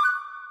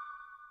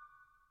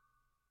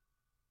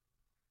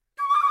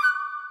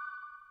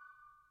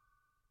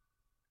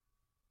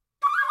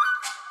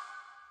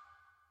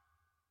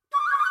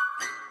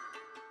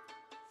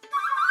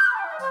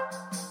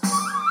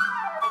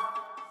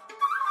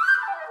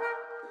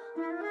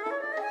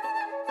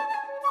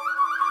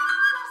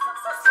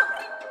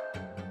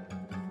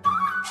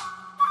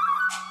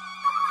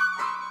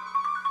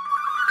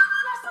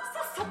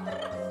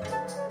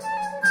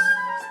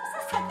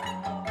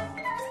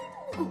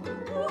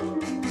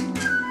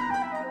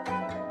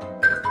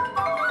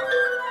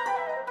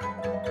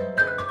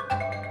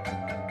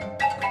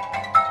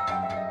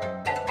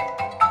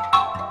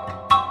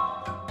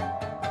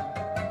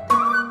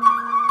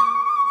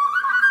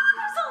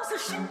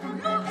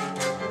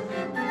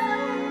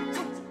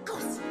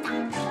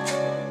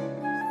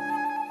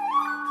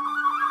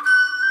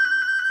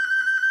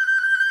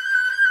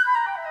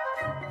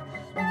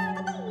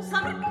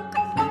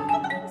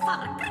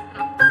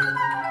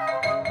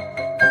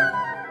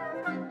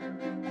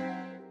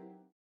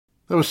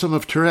 That was some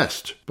of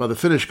Terest by the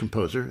Finnish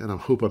composer, and I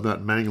hope I'm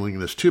not mangling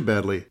this too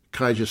badly,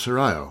 Kaija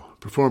Sarayo,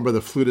 performed by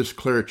the flutist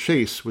Claire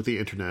Chase with the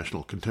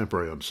International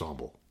Contemporary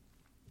Ensemble.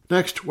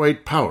 Next,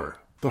 White Power.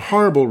 The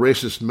horrible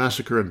racist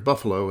massacre in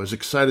Buffalo has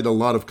excited a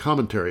lot of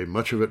commentary,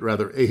 much of it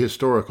rather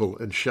ahistorical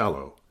and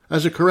shallow.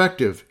 As a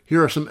corrective,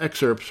 here are some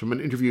excerpts from an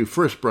interview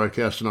first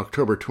broadcast in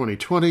October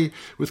 2020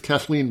 with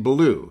Kathleen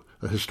Belew,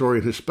 a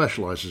historian who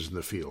specializes in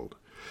the field.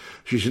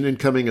 She's an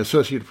incoming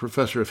associate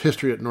professor of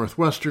history at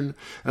Northwestern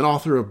and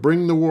author of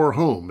Bring the War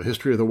Home, a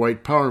history of the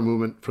White Power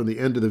movement from the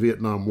end of the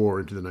Vietnam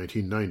War into the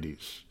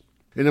 1990s.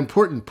 An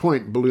important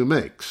point Belew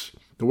makes: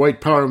 the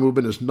White Power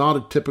movement is not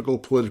a typical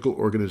political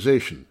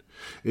organization.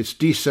 It's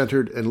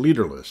decentered and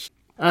leaderless.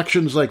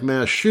 Actions like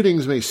mass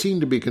shootings may seem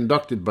to be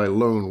conducted by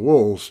lone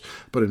wolves,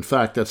 but in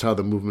fact that's how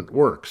the movement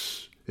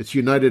works. It's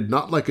united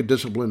not like a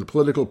disciplined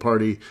political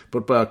party,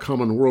 but by a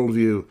common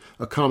worldview,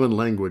 a common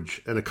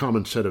language, and a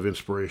common set of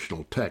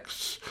inspirational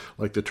texts,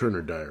 like the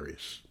Turner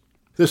Diaries.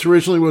 This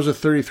originally was a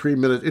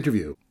 33-minute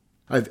interview.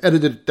 I've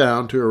edited it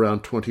down to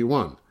around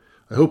 21.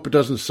 I hope it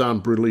doesn't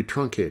sound brutally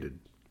truncated.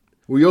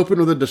 We open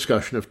with a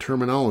discussion of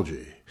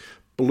terminology.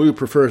 Ballou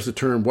prefers the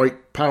term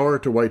white power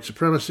to white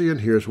supremacy,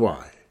 and here's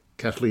why.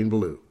 Kathleen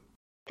Ballou.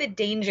 The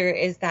danger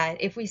is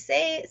that if we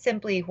say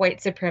simply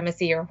white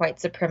supremacy or white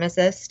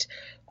supremacist,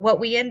 what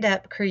we end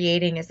up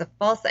creating is a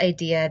false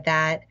idea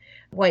that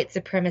white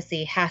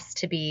supremacy has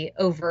to be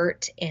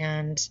overt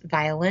and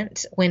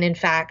violent, when in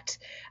fact,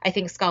 I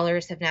think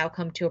scholars have now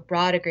come to a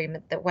broad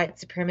agreement that white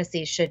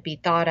supremacy should be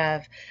thought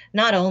of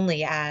not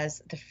only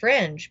as the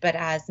fringe, but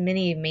as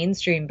many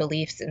mainstream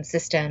beliefs and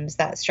systems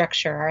that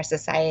structure our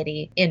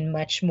society in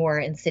much more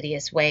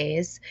insidious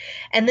ways.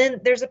 And then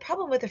there's a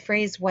problem with the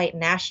phrase white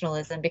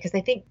nationalism, because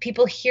I think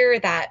people hear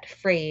that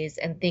phrase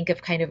and think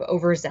of kind of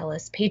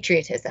overzealous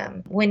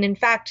patriotism, when in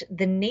fact,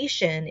 the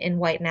nation in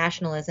white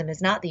nationalism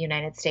is not the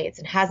United States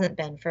and hasn't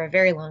been for a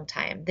very long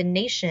time. The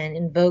nation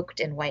invoked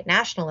in white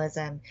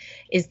nationalism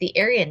is the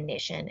Aryan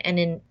nation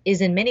and is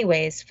in many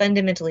ways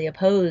fundamentally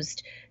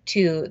opposed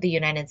to the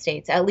United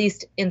States, at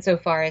least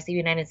insofar as the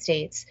United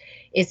States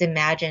is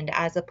imagined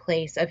as a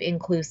place of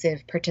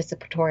inclusive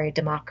participatory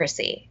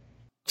democracy.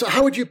 So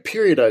how would you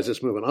periodize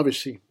this movement?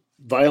 Obviously,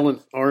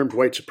 violent, armed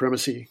white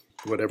supremacy,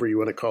 whatever you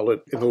want to call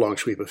it, in the long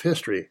sweep of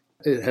history.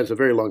 It has a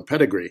very long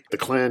pedigree. The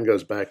Klan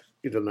goes back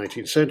into the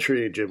 19th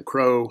century, Jim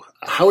Crow.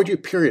 How would you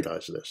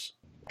periodize this?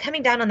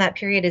 Coming down on that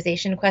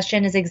periodization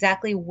question is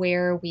exactly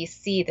where we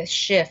see the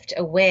shift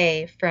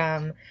away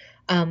from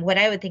what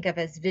I would think of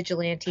as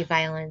vigilante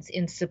violence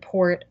in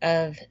support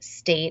of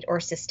state or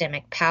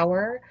systemic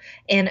power,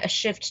 and a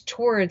shift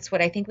towards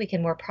what I think we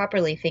can more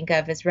properly think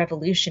of as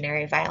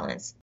revolutionary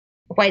violence,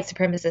 white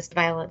supremacist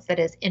violence that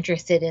is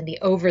interested in the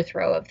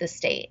overthrow of the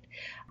state.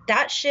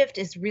 That shift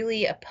is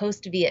really a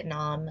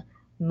post-Vietnam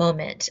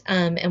moment.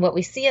 And what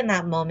we see in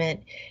that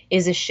moment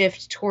is a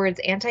shift towards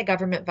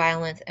anti-government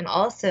violence and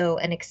also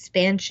an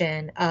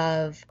expansion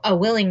of a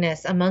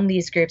willingness among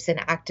these groups and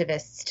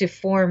activists to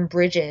form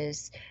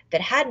bridges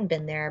that hadn't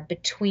been there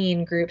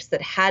between groups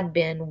that had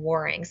been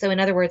warring. So in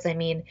other words, I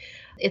mean,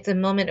 it's a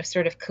moment of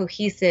sort of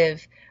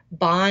cohesive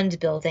bond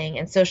building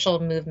and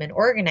social movement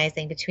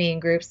organizing between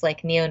groups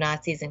like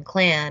neo-Nazis and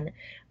Klan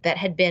that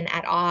had been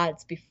at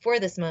odds before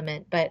this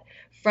moment, but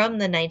from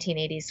the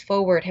 1980s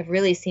forward have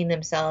really seen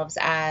themselves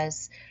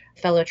as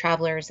fellow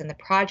travelers in the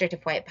project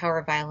of white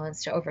power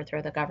violence to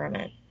overthrow the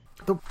government.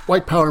 The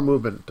white power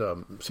movement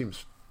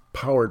seems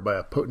powered by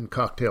a potent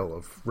cocktail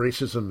of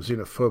racism,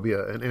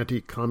 xenophobia, and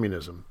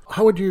anti-communism.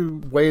 How would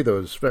you weigh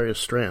those various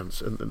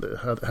strands, and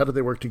how do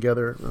they work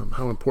together?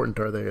 How important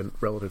are they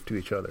relative to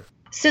each other?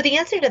 So the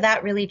answer to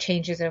that really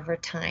changes over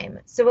time.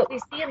 So what we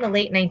see in the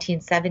late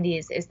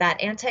 1970s is that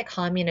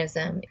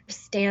anti-communism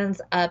stands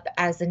up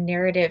as a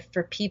narrative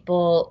for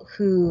people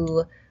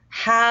who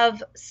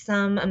have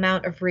some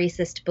amount of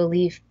racist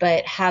belief,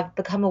 but have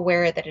become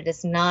aware that it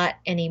is not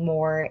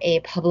anymore a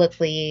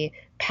publicly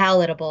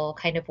palatable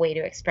kind of way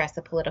to express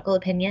a political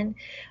opinion.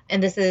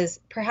 And this is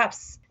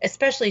perhaps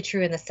especially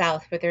true in the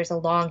South, where there's a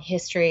long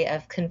history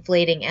of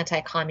conflating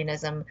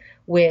anti-communism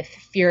with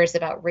fears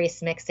about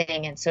race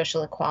mixing and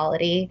social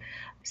equality.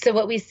 So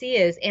what we see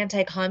is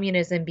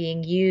anti-communism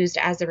being used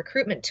as a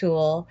recruitment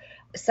tool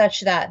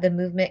such that the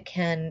movement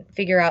can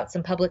figure out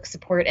some public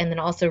support and then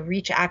also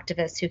reach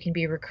activists who can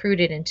be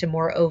recruited into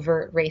more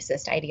overt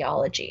racist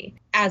ideology.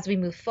 As we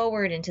move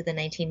forward into the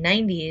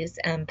 1990s,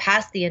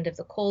 past the end of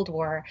the Cold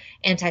War,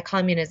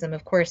 anti-communism,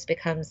 of course,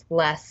 becomes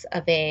less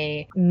of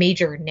a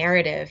major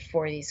narrative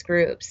for these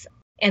groups.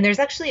 And there's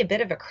actually a bit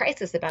of a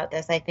crisis about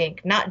this, I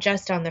think, not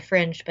just on the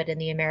fringe, but in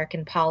the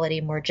American polity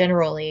more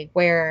generally,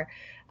 where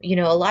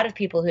a lot of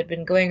people who had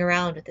been going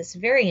around with this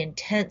very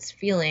intense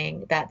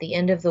feeling that the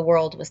end of the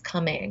world was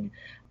coming.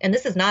 And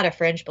this is not a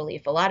fringe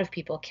belief. A lot of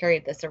people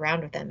carried this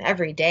around with them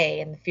every day,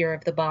 and the fear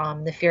of the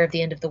bomb, the fear of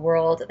the end of the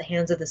world at the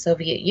hands of the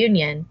Soviet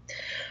Union.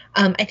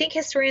 I think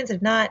historians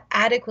have not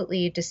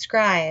adequately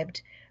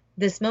described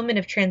this moment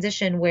of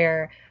transition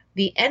where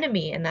the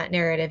enemy in that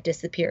narrative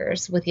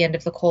disappears with the end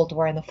of the Cold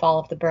War and the fall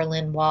of the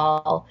Berlin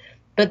Wall.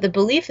 But the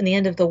belief in the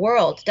end of the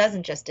world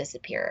doesn't just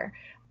disappear.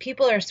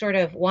 People are sort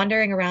of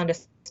wandering around,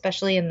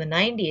 especially in the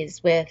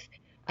 90s, with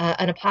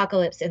an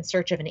apocalypse in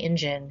search of an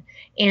engine.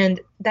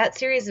 And that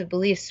series of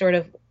beliefs sort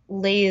of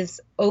lays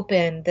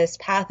open this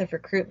path of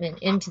recruitment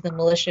into the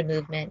militia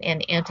movement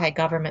and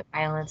anti-government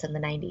violence in the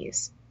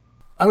 90s.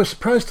 I was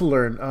surprised to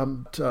learn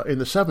in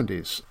the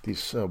 70s,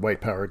 these white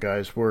power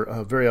guys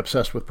were very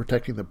obsessed with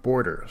protecting the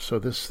border. So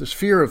this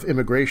fear of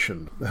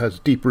immigration has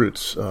deep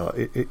roots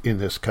in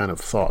this kind of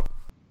thought.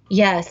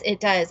 Yes, it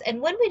does.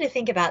 And one way to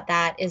think about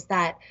that is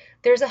that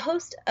there's a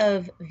host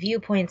of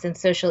viewpoints and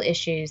social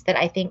issues that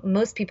I think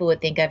most people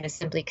would think of as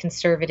simply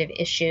conservative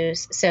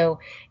issues. So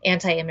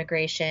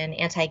anti-immigration,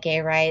 anti-gay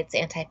rights,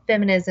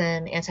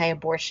 anti-feminism,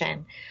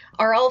 anti-abortion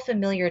are all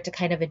familiar to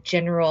kind of a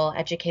general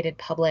educated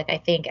public, I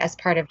think, as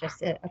part of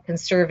just a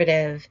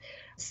conservative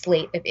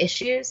slate of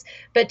issues.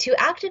 But to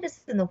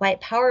activists in the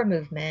white power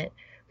movement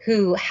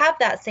who have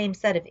that same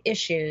set of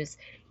issues,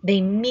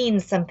 they mean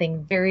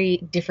something very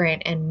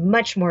different and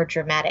much more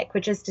dramatic,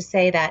 which is to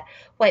say that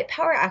white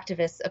power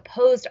activists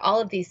opposed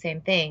all of these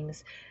same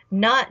things,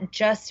 not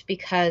just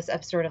because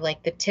of sort of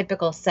like the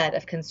typical set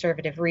of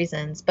conservative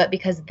reasons, but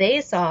because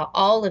they saw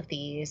all of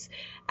these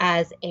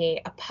as an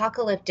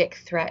apocalyptic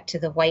threat to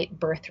the white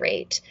birth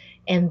rate,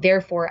 and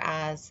therefore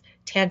as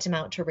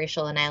tantamount to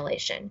racial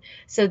annihilation.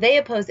 So they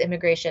oppose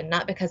immigration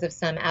not because of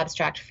some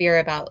abstract fear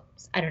about,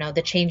 I don't know,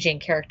 the changing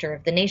character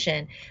of the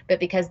nation, but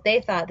because they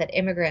thought that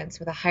immigrants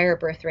with a higher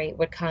birth rate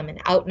would come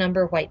and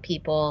outnumber white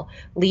people,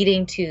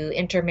 leading to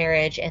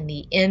intermarriage and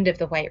the end of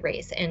the white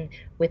race. And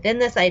within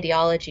this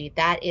ideology,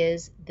 that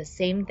is the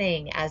same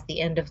thing as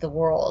the end of the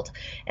world.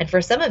 And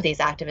for some of these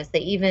activists, they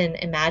even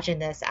imagine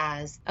this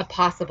as a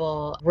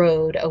possible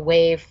road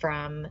away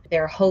from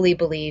their holy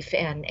belief.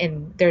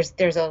 And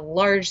there's a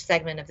large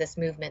segment of this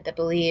movement that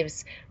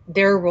believes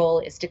their role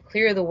is to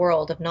clear the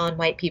world of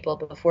non-white people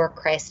before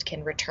Christ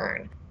can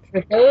return.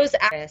 For those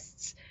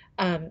activists,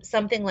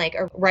 something like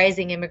a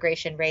rising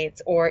immigration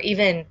rates, or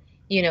even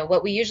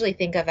what we usually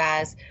think of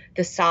as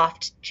the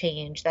soft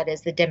change, that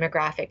is the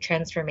demographic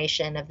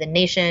transformation of the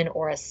nation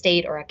or a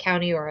state or a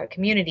county or a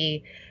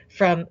community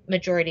from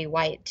majority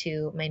white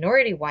to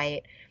minority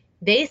white,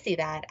 they see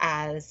that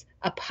as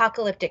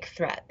apocalyptic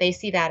threat. They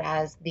see that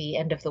as the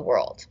end of the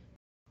world.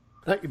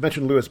 You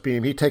mentioned Louis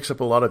Beam. He takes up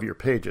a lot of your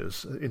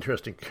pages.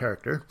 Interesting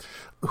character.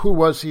 Who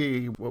was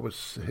he? What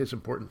was his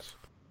importance?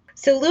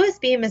 So Louis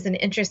Beam is an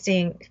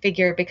interesting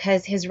figure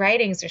because his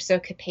writings are so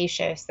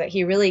capacious that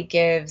he really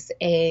gives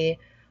a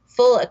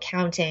full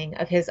accounting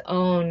of his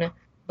own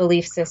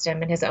belief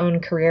system and his own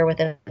career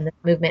within the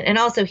movement. And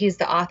also he's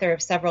the author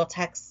of several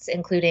texts,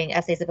 including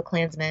Essays of a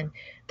Klansman,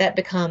 that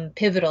become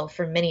pivotal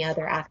for many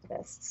other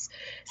activists.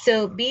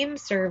 So Beam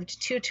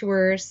served 2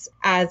 tours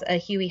as a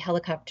Huey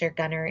helicopter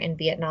gunner in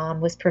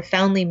Vietnam, was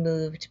profoundly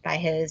moved by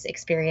his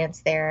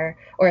experience there,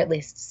 or at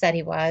least said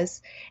he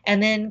was,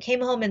 and then came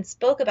home and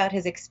spoke about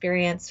his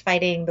experience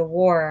fighting the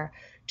war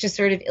to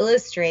sort of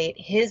illustrate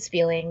his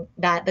feeling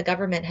that the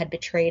government had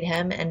betrayed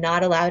him and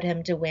not allowed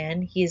him to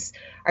win. He's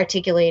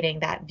articulating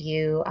that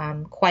view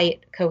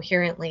quite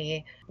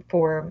coherently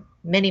for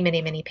many,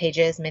 many, many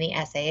pages, many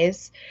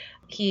essays.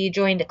 He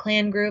joined a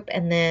Klan group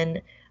and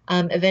then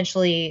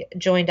eventually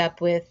joined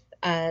up with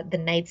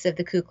the Knights of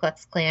the Ku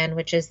Klux Klan,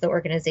 which is the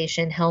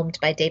organization helmed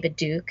by David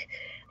Duke.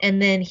 And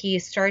then he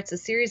starts a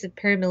series of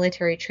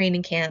paramilitary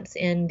training camps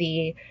in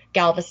the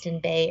Galveston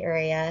Bay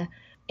area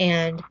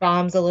and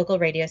bombs a local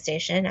radio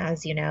station,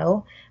 as you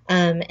know,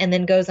 and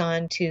then goes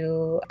on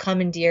to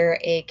commandeer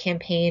a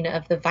campaign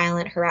of the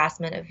violent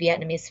harassment of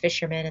Vietnamese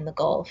fishermen in the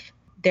Gulf.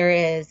 There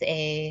is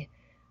a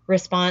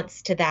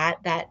response to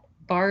that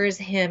bars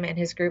him and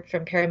his group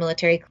from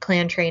paramilitary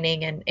Klan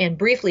training and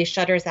briefly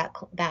shutters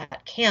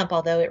that camp,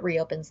 although it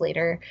reopens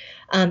later.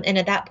 And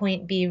at that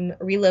point, Beam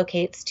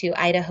relocates to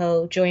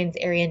Idaho, joins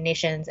Aryan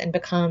Nations, and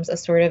becomes a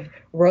sort of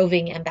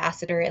roving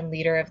ambassador and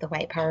leader of the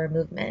white power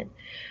movement.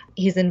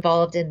 He's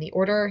involved in the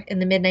Order in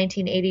the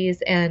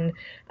mid-1980s and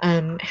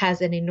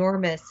has an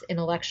enormous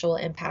intellectual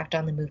impact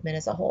on the movement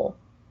as a whole.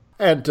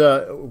 And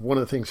one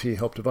of the things he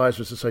helped devise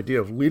was this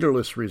idea of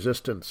leaderless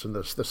resistance and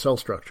the cell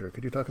structure.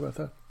 Could you talk about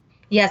that?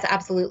 Yes,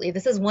 absolutely.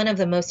 This is one of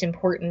the most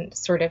important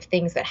sort of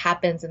things that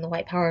happens in the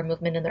white power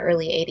movement in the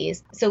early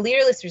 80s. So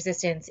leaderless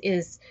resistance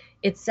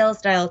it's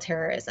cell-style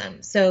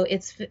terrorism. So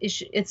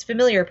it's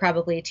familiar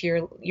probably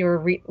to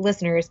your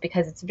listeners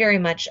because it's very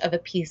much of a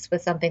piece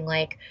with something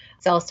like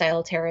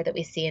cell-style terror that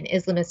we see in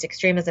Islamist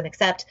extremism,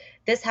 except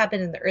this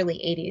happened in the early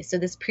 80s. So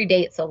this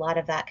predates a lot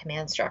of that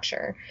command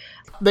structure.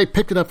 They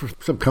picked it up from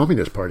some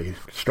Communist Party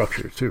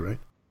structures too, right?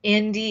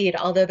 Indeed,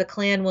 although the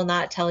Klan will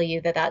not tell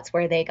you that that's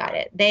where they got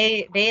it.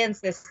 They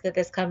insist that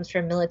this comes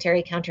from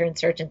military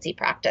counterinsurgency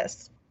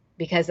practice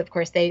because, of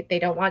course, they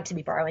don't want to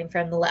be borrowing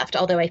from the left,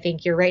 although I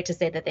think you're right to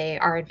say that they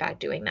are, in fact,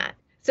 doing that.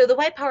 So the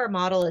white power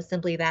model is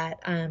simply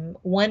that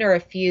one or a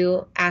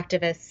few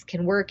activists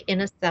can work in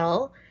a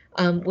cell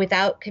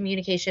without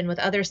communication with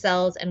other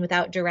cells and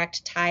without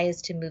direct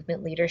ties to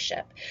movement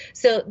leadership.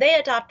 So they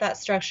adopt that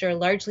structure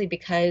largely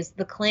because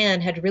the Klan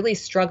had really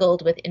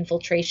struggled with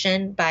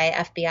infiltration by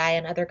FBI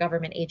and other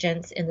government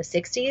agents in the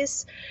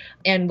 60s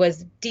and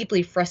was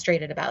deeply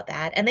frustrated about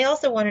that. And they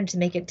also wanted to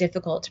make it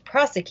difficult to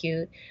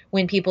prosecute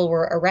when people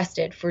were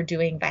arrested for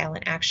doing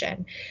violent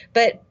action.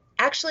 But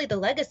actually, the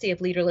legacy of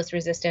leaderless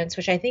resistance,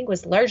 which I think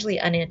was largely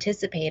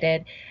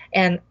unanticipated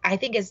and I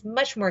think is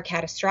much more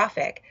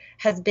catastrophic,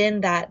 has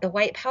been that the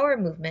white power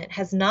movement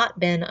has not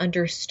been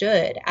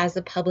understood as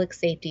a public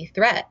safety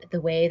threat the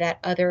way that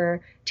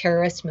other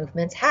terrorist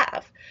movements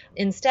have.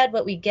 Instead,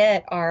 what we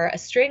get are a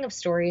string of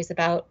stories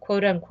about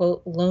quote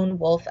unquote lone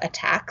wolf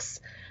attacks.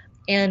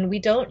 And we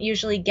don't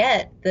usually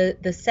get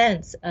the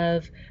sense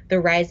of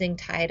the rising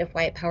tide of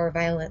white power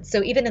violence.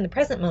 So even in the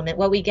present moment,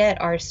 what we get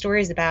are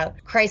stories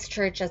about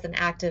Christchurch as an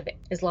act of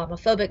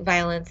Islamophobic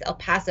violence, El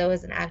Paso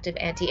as an act of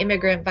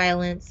anti-immigrant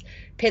violence,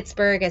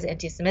 Pittsburgh as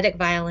anti-Semitic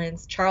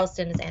violence,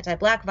 Charleston as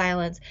anti-Black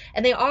violence,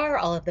 and they are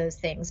all of those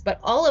things. But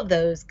all of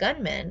those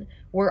gunmen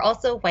were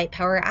also white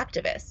power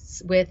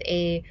activists with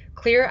a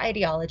clear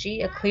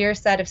ideology, a clear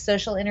set of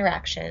social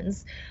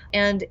interactions,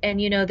 and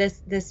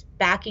this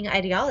backing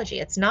ideology.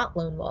 It's not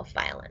lone wolf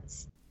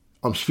violence.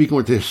 I'm speaking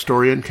with the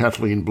historian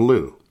Kathleen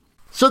Blue.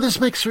 So this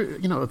makes,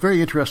 a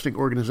very interesting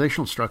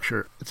organizational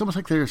structure. It's almost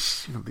like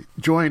there's,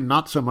 joined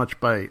not so much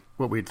by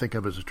what we'd think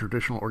of as a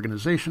traditional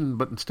organization,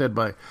 but instead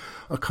by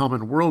a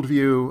common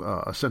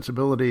worldview, a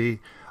sensibility,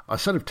 a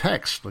set of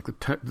texts, like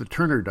the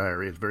Turner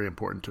Diary is very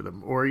important to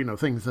them, or,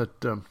 things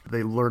that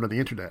they learn on the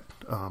internet.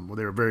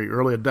 They were very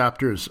early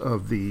adapters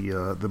of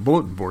the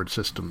bulletin board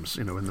systems,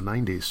 in the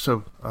 90s.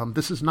 So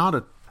this is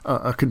not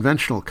a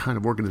conventional kind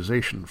of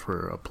organization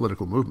for a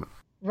political movement.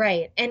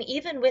 Right. And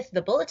even with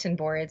the bulletin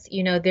boards,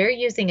 they're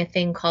using a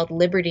thing called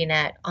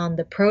LibertyNet on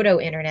the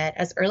proto-internet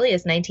as early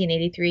as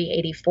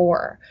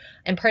 1983-84.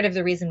 And part of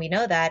the reason we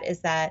know that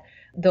is that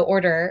the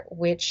order,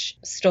 which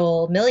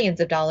stole millions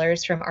of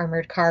dollars from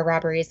armored car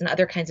robberies and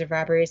other kinds of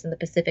robberies in the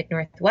Pacific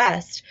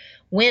Northwest,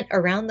 went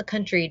around the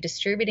country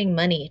distributing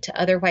money to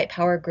other white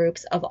power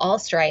groups of all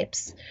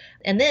stripes.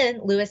 And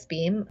then Louis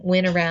Beam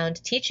went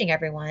around teaching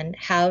everyone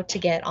how to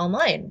get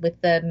online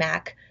with the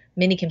Mac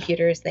mini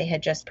computers they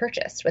had just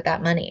purchased with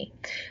that money.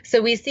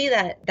 So we see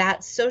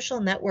that social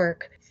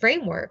network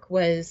framework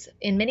was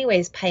in many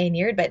ways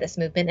pioneered by this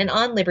movement. And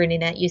on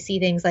LibertyNet, you see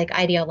things like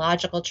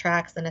ideological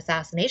tracks and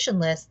assassination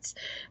lists,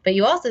 but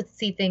you also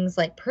see things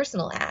like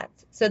personal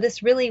ads. So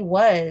this really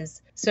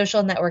was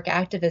social network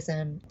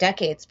activism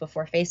decades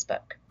before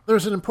Facebook.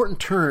 There's an important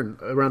turn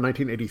around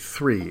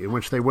 1983 in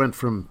which they went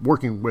from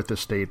working with the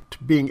state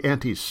to being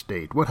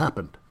anti-state. What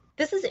happened?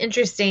 This is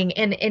interesting,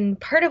 and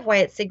part of why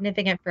it's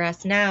significant for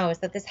us now is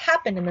that this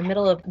happened in the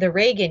middle of the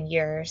Reagan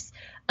years,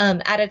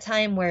 at a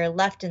time where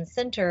left and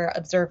center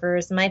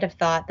observers might have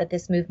thought that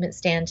this movement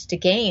stands to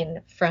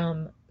gain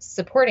from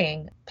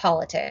supporting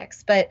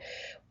politics. But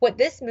what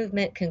this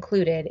movement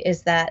concluded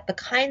is that the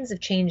kinds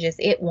of changes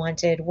it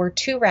wanted were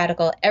too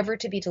radical ever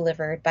to be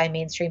delivered by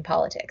mainstream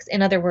politics.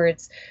 In other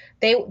words,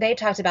 they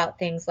talked about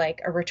things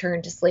like a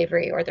return to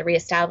slavery or the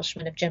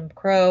reestablishment of Jim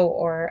Crow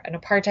or an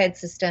apartheid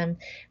system.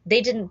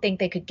 They didn't think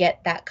they could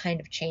get that kind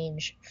of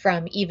change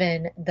from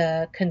even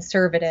the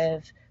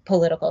conservative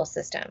political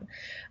system.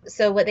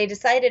 So what they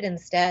decided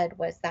instead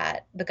was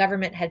that the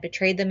government had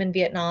betrayed them in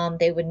Vietnam.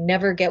 They would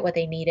never get what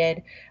they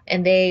needed.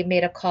 And they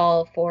made a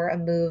call for a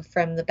move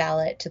from the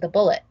ballot to the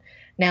bullet.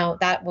 Now,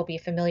 that will be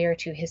familiar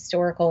to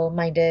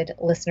historical-minded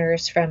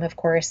listeners from, of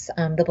course,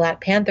 the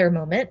Black Panther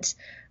moment.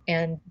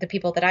 And the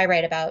people that I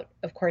write about,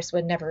 of course,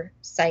 would never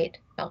cite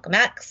Malcolm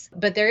X.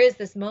 But there is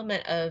this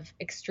moment of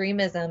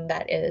extremism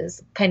that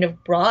is kind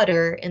of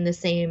broader in the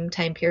same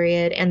time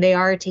period, and they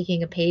are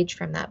taking a page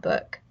from that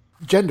book.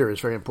 Gender is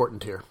very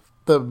important here.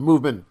 The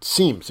movement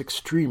seems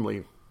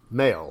extremely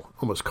male,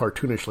 almost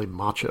cartoonishly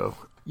macho.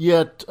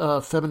 Yet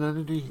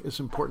femininity is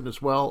important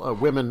as well.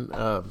 Women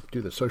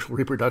do the social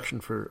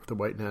reproduction for the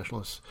white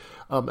nationalists,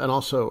 and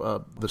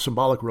also the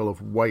symbolic role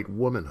of white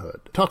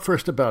womanhood. Talk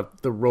first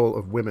about the role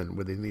of women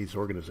within these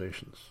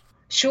organizations.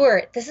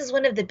 Sure. This is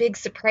one of the big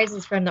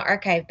surprises from the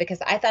archive because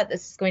I thought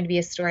this was going to be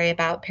a story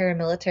about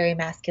paramilitary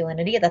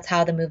masculinity. That's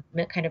how the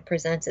movement kind of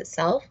presents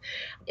itself.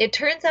 It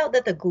turns out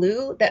that the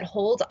glue that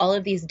holds all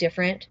of these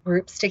different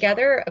groups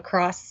together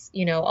across,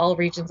 all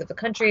regions of the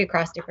country,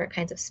 across different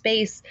kinds of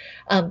space,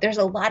 there's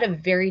a lot of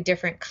very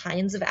different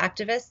kinds of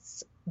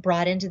activists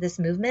brought into this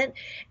movement.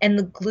 And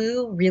the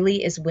glue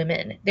really is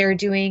women. They're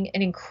doing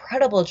an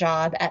incredible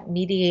job at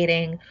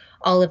mediating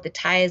all of the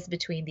ties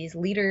between these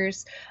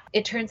leaders.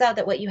 It turns out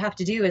that what you have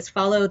to do is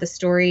follow the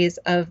stories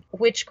of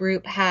which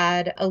group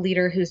had a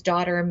leader whose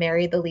daughter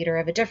married the leader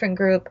of a different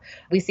group.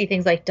 We see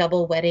things like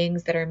double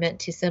weddings that are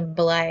meant to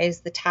symbolize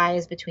the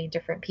ties between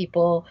different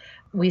people.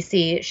 We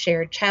see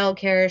shared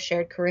childcare,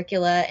 shared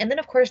curricula. And then,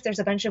 of course, there's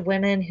a bunch of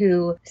women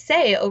who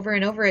say over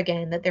and over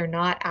again that they're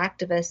not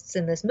activists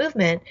in this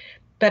movement,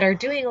 but are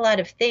doing a lot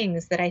of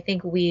things that I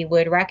think we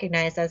would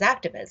recognize as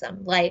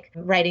activism, like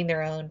writing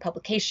their own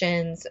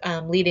publications,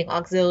 leading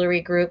auxiliary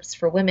groups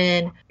for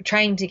women,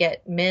 trying to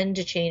get men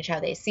to change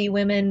how they see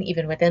women,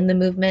 even within the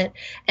movement,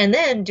 and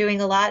then doing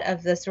a lot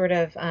of the sort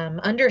of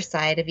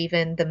underside of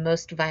even the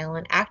most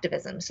violent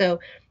activism. So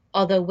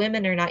although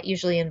women are not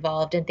usually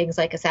involved in things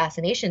like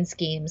assassination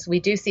schemes, we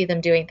do see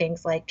them doing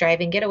things like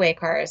driving getaway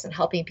cars and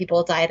helping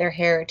people dye their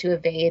hair to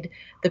evade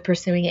the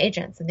pursuing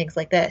agents and things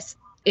like this.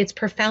 It's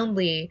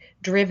profoundly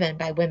driven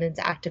by women's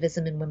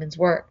activism and women's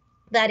work.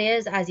 That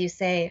is, as you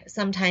say,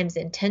 sometimes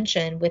in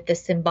tension with the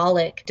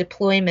symbolic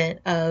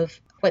deployment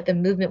of what the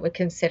movement would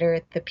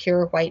consider the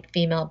pure white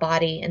female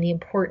body and the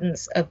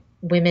importance of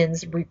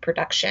women's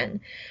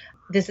reproduction.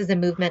 This is a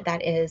movement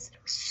that is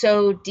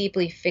so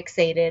deeply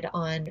fixated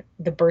on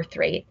the birth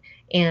rate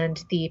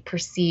and the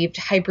perceived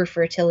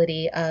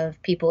hyperfertility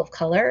of people of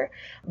color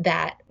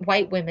that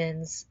white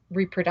women's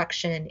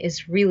reproduction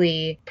is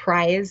really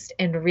prized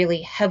and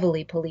really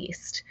heavily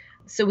policed.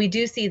 So we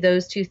do see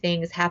those two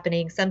things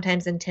happening,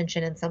 sometimes in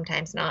tension and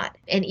sometimes not.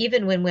 And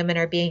even when women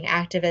are being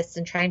activists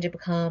and trying to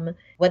become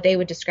what they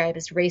would describe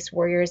as race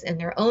warriors in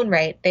their own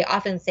right, they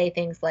often say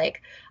things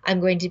like, I'm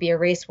going to be a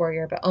race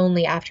warrior, but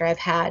only after I've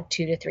had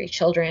 2 to 3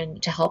 children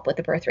to help with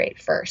the birth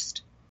rate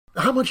first.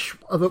 How much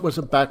of it was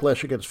a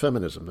backlash against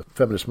feminism, the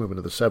feminist movement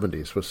of the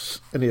 70s? Was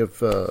any of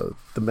the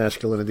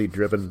masculinity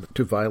driven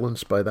to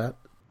violence by that?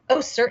 Oh,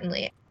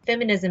 certainly.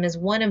 Feminism is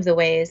one of the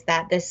ways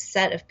that this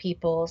set of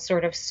people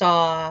sort of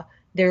saw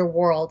their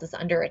world is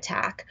under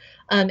attack.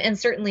 And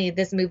certainly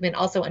this movement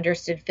also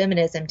understood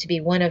feminism to be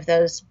one of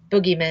those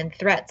boogeyman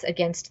threats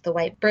against the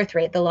white birth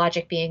rate, the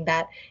logic being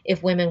that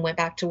if women went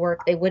back to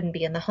work, they wouldn't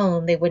be in the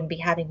home, they wouldn't be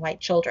having white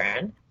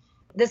children.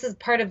 This is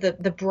part of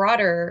the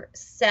broader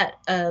set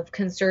of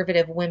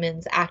conservative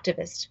women's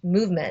activist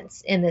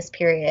movements in this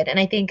period. And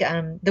I think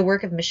the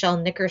work of Michelle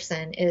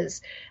Nickerson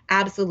is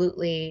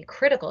absolutely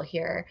critical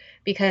here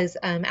because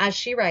as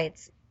she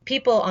writes,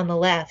 people on the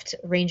left,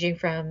 ranging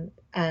from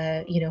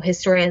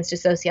historians to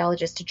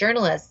sociologists to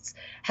journalists,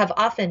 have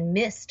often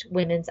missed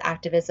women's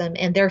activism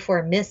and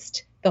therefore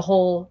missed the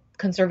whole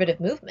conservative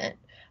movement.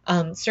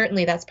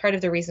 Certainly, that's part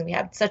of the reason we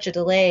have such a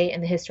delay in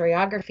the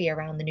historiography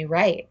around the New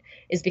Right,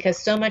 is because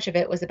so much of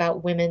it was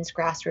about women's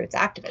grassroots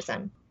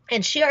activism.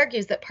 And she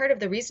argues that part of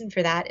the reason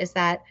for that is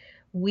that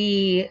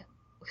we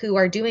who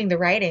are doing the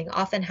writing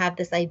often have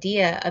this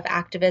idea of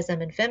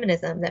activism and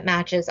feminism that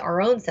matches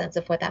our own sense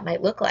of what that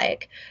might look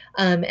like.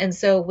 And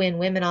so when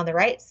women on the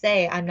right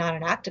say, I'm not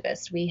an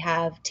activist, we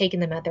have taken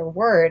them at their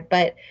word.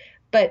 But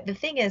the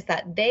thing is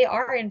that they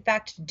are, in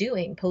fact,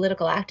 doing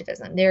political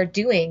activism. They're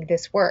doing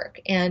this work.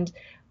 And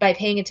by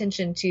paying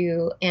attention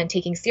to and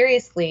taking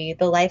seriously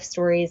the life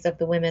stories of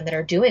the women that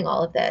are doing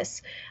all of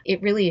this,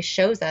 it really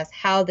shows us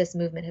how this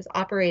movement has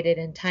operated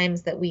in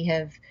times that we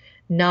have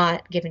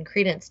not given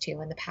credence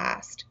to in the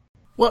past.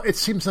 Well, it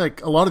seems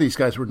like a lot of these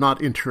guys were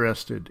not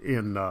interested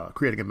in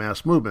creating a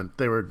mass movement.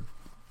 They were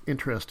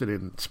interested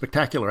in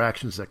spectacular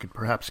actions that could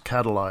perhaps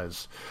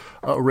catalyze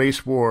a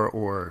race war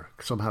or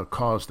somehow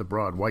cause the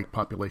broad white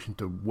population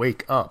to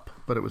wake up.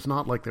 But it was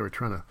not like they were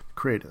trying to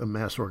create a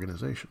mass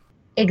organization.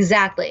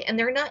 Exactly. And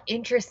they're not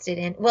interested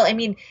in, well, I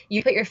mean,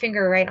 you put your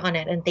finger right on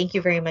it. And thank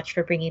you very much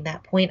for bringing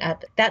that point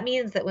up. That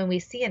means that when we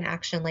see an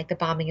action like the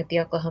bombing of the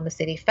Oklahoma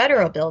City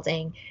Federal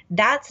Building,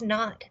 that's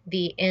not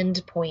the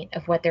end point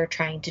of what they're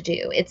trying to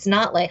do. It's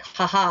not like,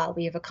 haha,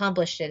 we've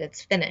accomplished it,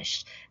 it's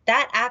finished.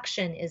 That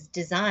action is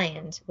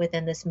designed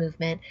within this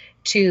movement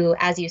to,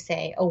 as you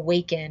say,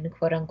 awaken,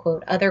 quote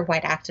unquote, other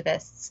white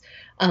activists,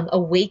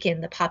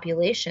 awaken the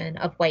population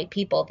of white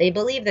people. They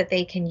believe that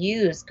they can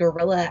use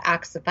guerrilla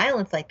acts of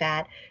violence like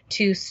that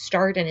to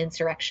start an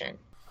insurrection.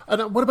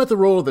 And what about the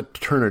role of the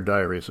Turner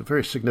Diaries? A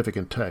very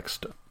significant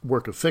text,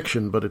 work of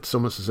fiction, but it's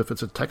almost as if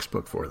it's a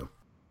textbook for them.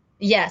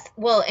 Yes.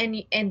 Well,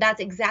 and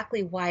that's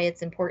exactly why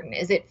it's important,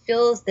 is it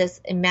fills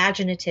this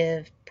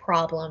imaginative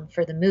problem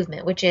for the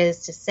movement, which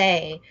is to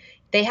say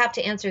they have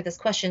to answer this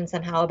question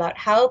somehow about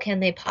how can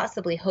they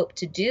possibly hope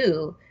to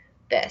do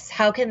this?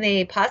 How can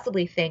they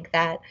possibly think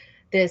that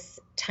this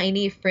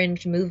tiny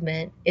fringe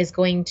movement is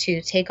going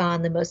to take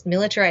on the most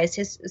militarized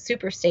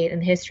superstate in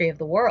the history of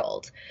the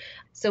world?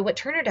 So what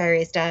Turner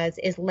Diaries does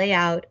is lay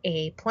out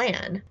a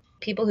plan.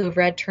 People who have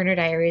read Turner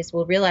Diaries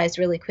will realize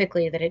really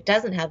quickly that it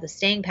doesn't have the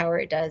staying power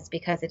it does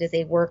because it is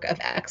a work of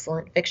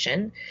excellent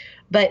fiction,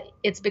 but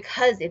it's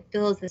because it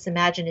fills this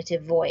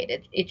imaginative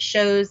void. It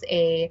shows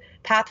a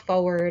path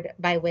forward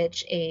by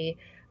which a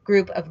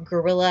group of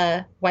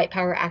guerrilla white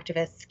power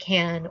activists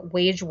can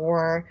wage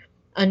war,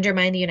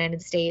 undermine the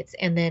United States,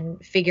 and then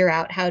figure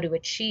out how to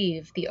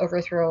achieve the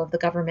overthrow of the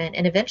government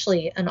and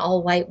eventually an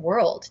all-white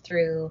world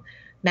through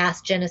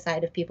mass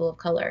genocide of people of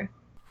color.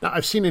 Now,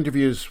 I've seen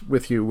interviews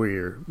with you where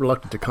you're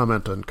reluctant to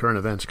comment on current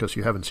events because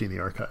you haven't seen the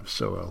archives,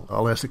 so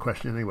I'll ask the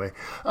question anyway.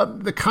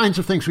 The kinds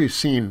of things we've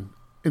seen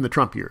in the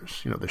Trump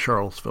years, the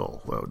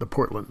Charlottesville, the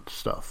Portland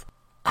stuff,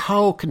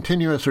 how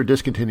continuous or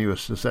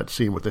discontinuous does that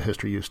seem with the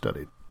history you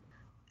studied?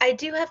 I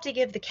do have to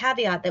give the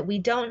caveat that we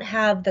don't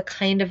have the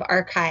kind of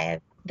archive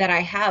that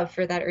I have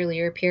for that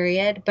earlier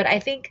period, but I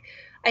think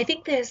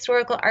the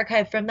historical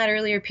archive from that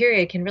earlier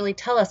period can really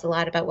tell us a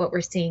lot about what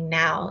we're seeing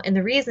now. And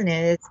the reason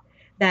is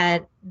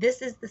that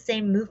this is the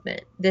same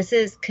movement. This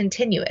is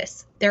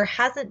continuous. There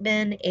hasn't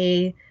been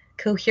a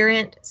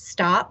coherent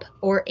stop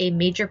or a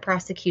major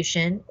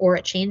prosecution or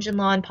a change in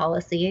law and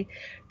policy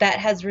that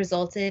has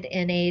resulted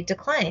in a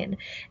decline.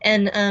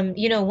 And,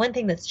 one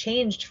thing that's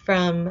changed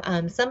from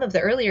some of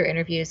the earlier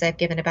interviews I've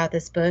given about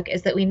this book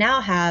is that we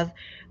now have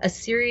a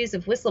series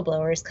of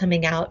whistleblowers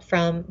coming out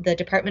from the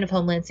Department of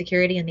Homeland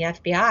Security and the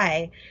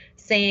FBI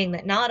saying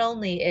that not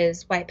only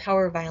is white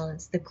power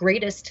violence the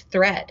greatest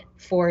threat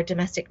for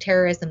domestic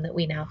terrorism that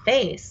we now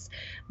face,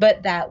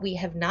 but that we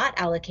have not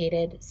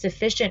allocated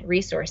sufficient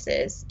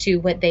resources to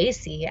what they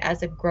see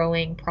as a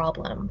growing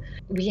problem.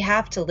 We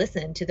have to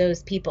listen to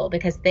those people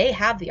because they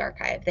have the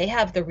archive. They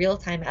have the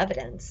real-time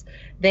evidence.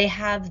 They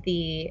have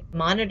the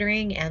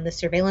monitoring and the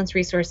surveillance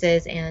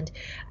resources, and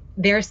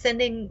they're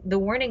sending the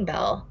warning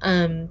bell.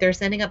 They're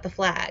sending up the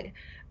flag.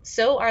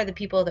 So are the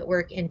people that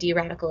work in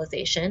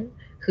de-radicalization,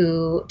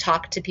 who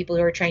talk to people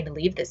who are trying to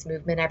leave this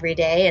movement every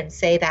day and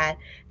say that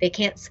they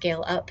can't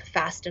scale up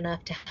fast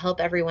enough to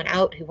help everyone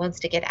out who wants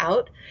to get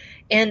out.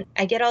 And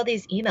I get all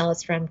these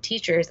emails from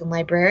teachers and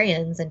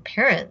librarians and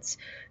parents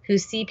who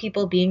see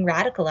people being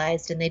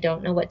radicalized and they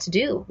don't know what to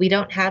do. We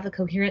don't have a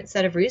coherent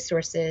set of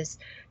resources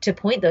to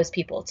point those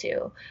people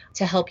to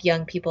help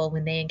young people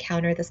when they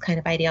encounter this kind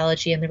of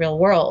ideology in the real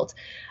world.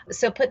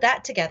 So put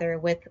that together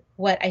with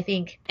what I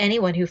think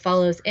anyone who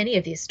follows any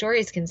of these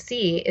stories can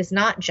see is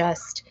not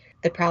just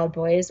the Proud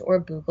Boys or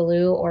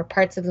Boogaloo or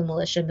parts of the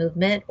militia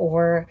movement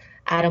or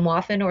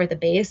Atomwaffen or the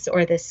base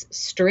or this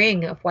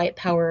string of white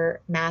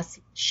power mass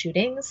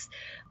shootings.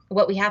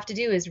 What we have to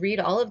do is read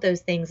all of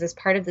those things as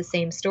part of the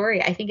same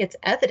story. I think it's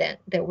evident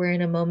that we're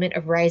in a moment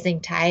of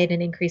rising tide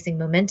and increasing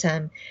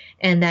momentum,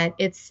 and that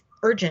it's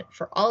urgent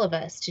for all of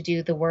us to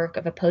do the work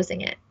of opposing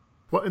it.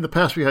 Well, in the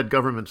past, we had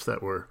governments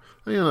that were,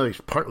 at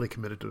least partly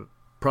committed to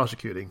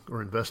prosecuting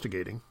or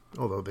investigating,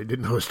 although they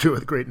didn't always do it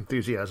with great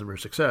enthusiasm or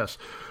success.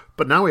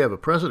 But now we have a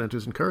president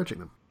who's encouraging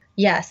them.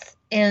 Yes.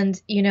 And,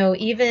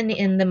 even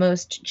in the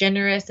most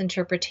generous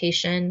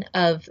interpretation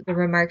of the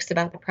remarks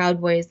about the Proud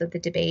Boys of the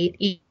debate,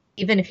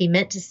 even if he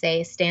meant to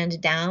say stand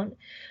down,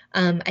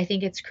 I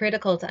think it's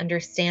critical to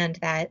understand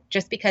that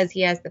just because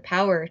he has the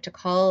power to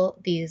call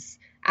these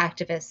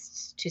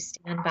activists to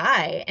stand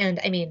by,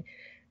 and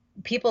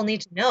people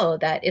need to know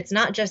that it's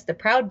not just the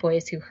Proud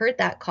Boys who heard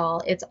that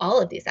call, it's all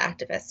of these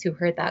activists who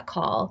heard that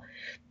call.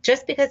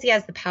 Just because he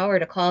has the power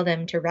to call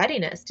them to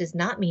readiness does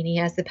not mean he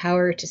has the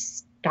power to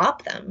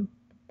stop them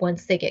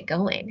once they get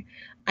going.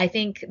 I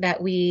think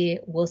that we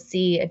will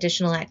see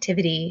additional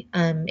activity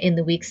in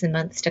the weeks and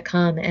months to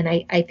come, and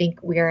I think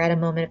we are at a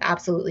moment of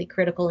absolutely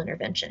critical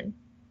intervention.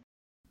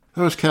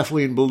 That was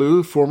Kathleen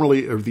Belew,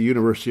 formerly of the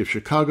University of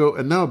Chicago,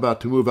 and now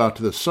about to move out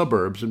to the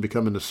suburbs and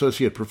become an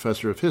associate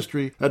professor of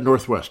history at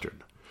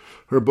Northwestern.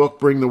 Her book,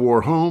 Bring the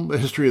War Home, A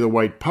History of the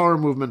White Power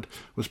Movement,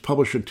 was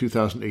published in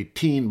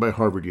 2018 by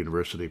Harvard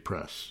University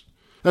Press.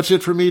 That's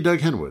it for me, Doug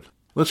Henwood.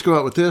 Let's go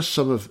out with this,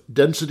 some of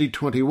Density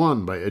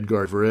 21 by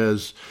Edgar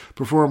Varese,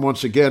 performed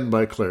once again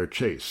by Claire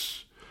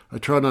Chase. I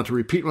try not to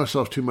repeat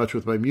myself too much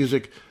with my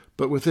music,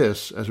 but with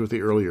this, as with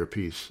the earlier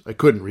piece, I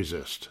couldn't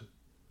resist.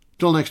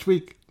 Till next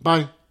week,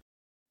 bye.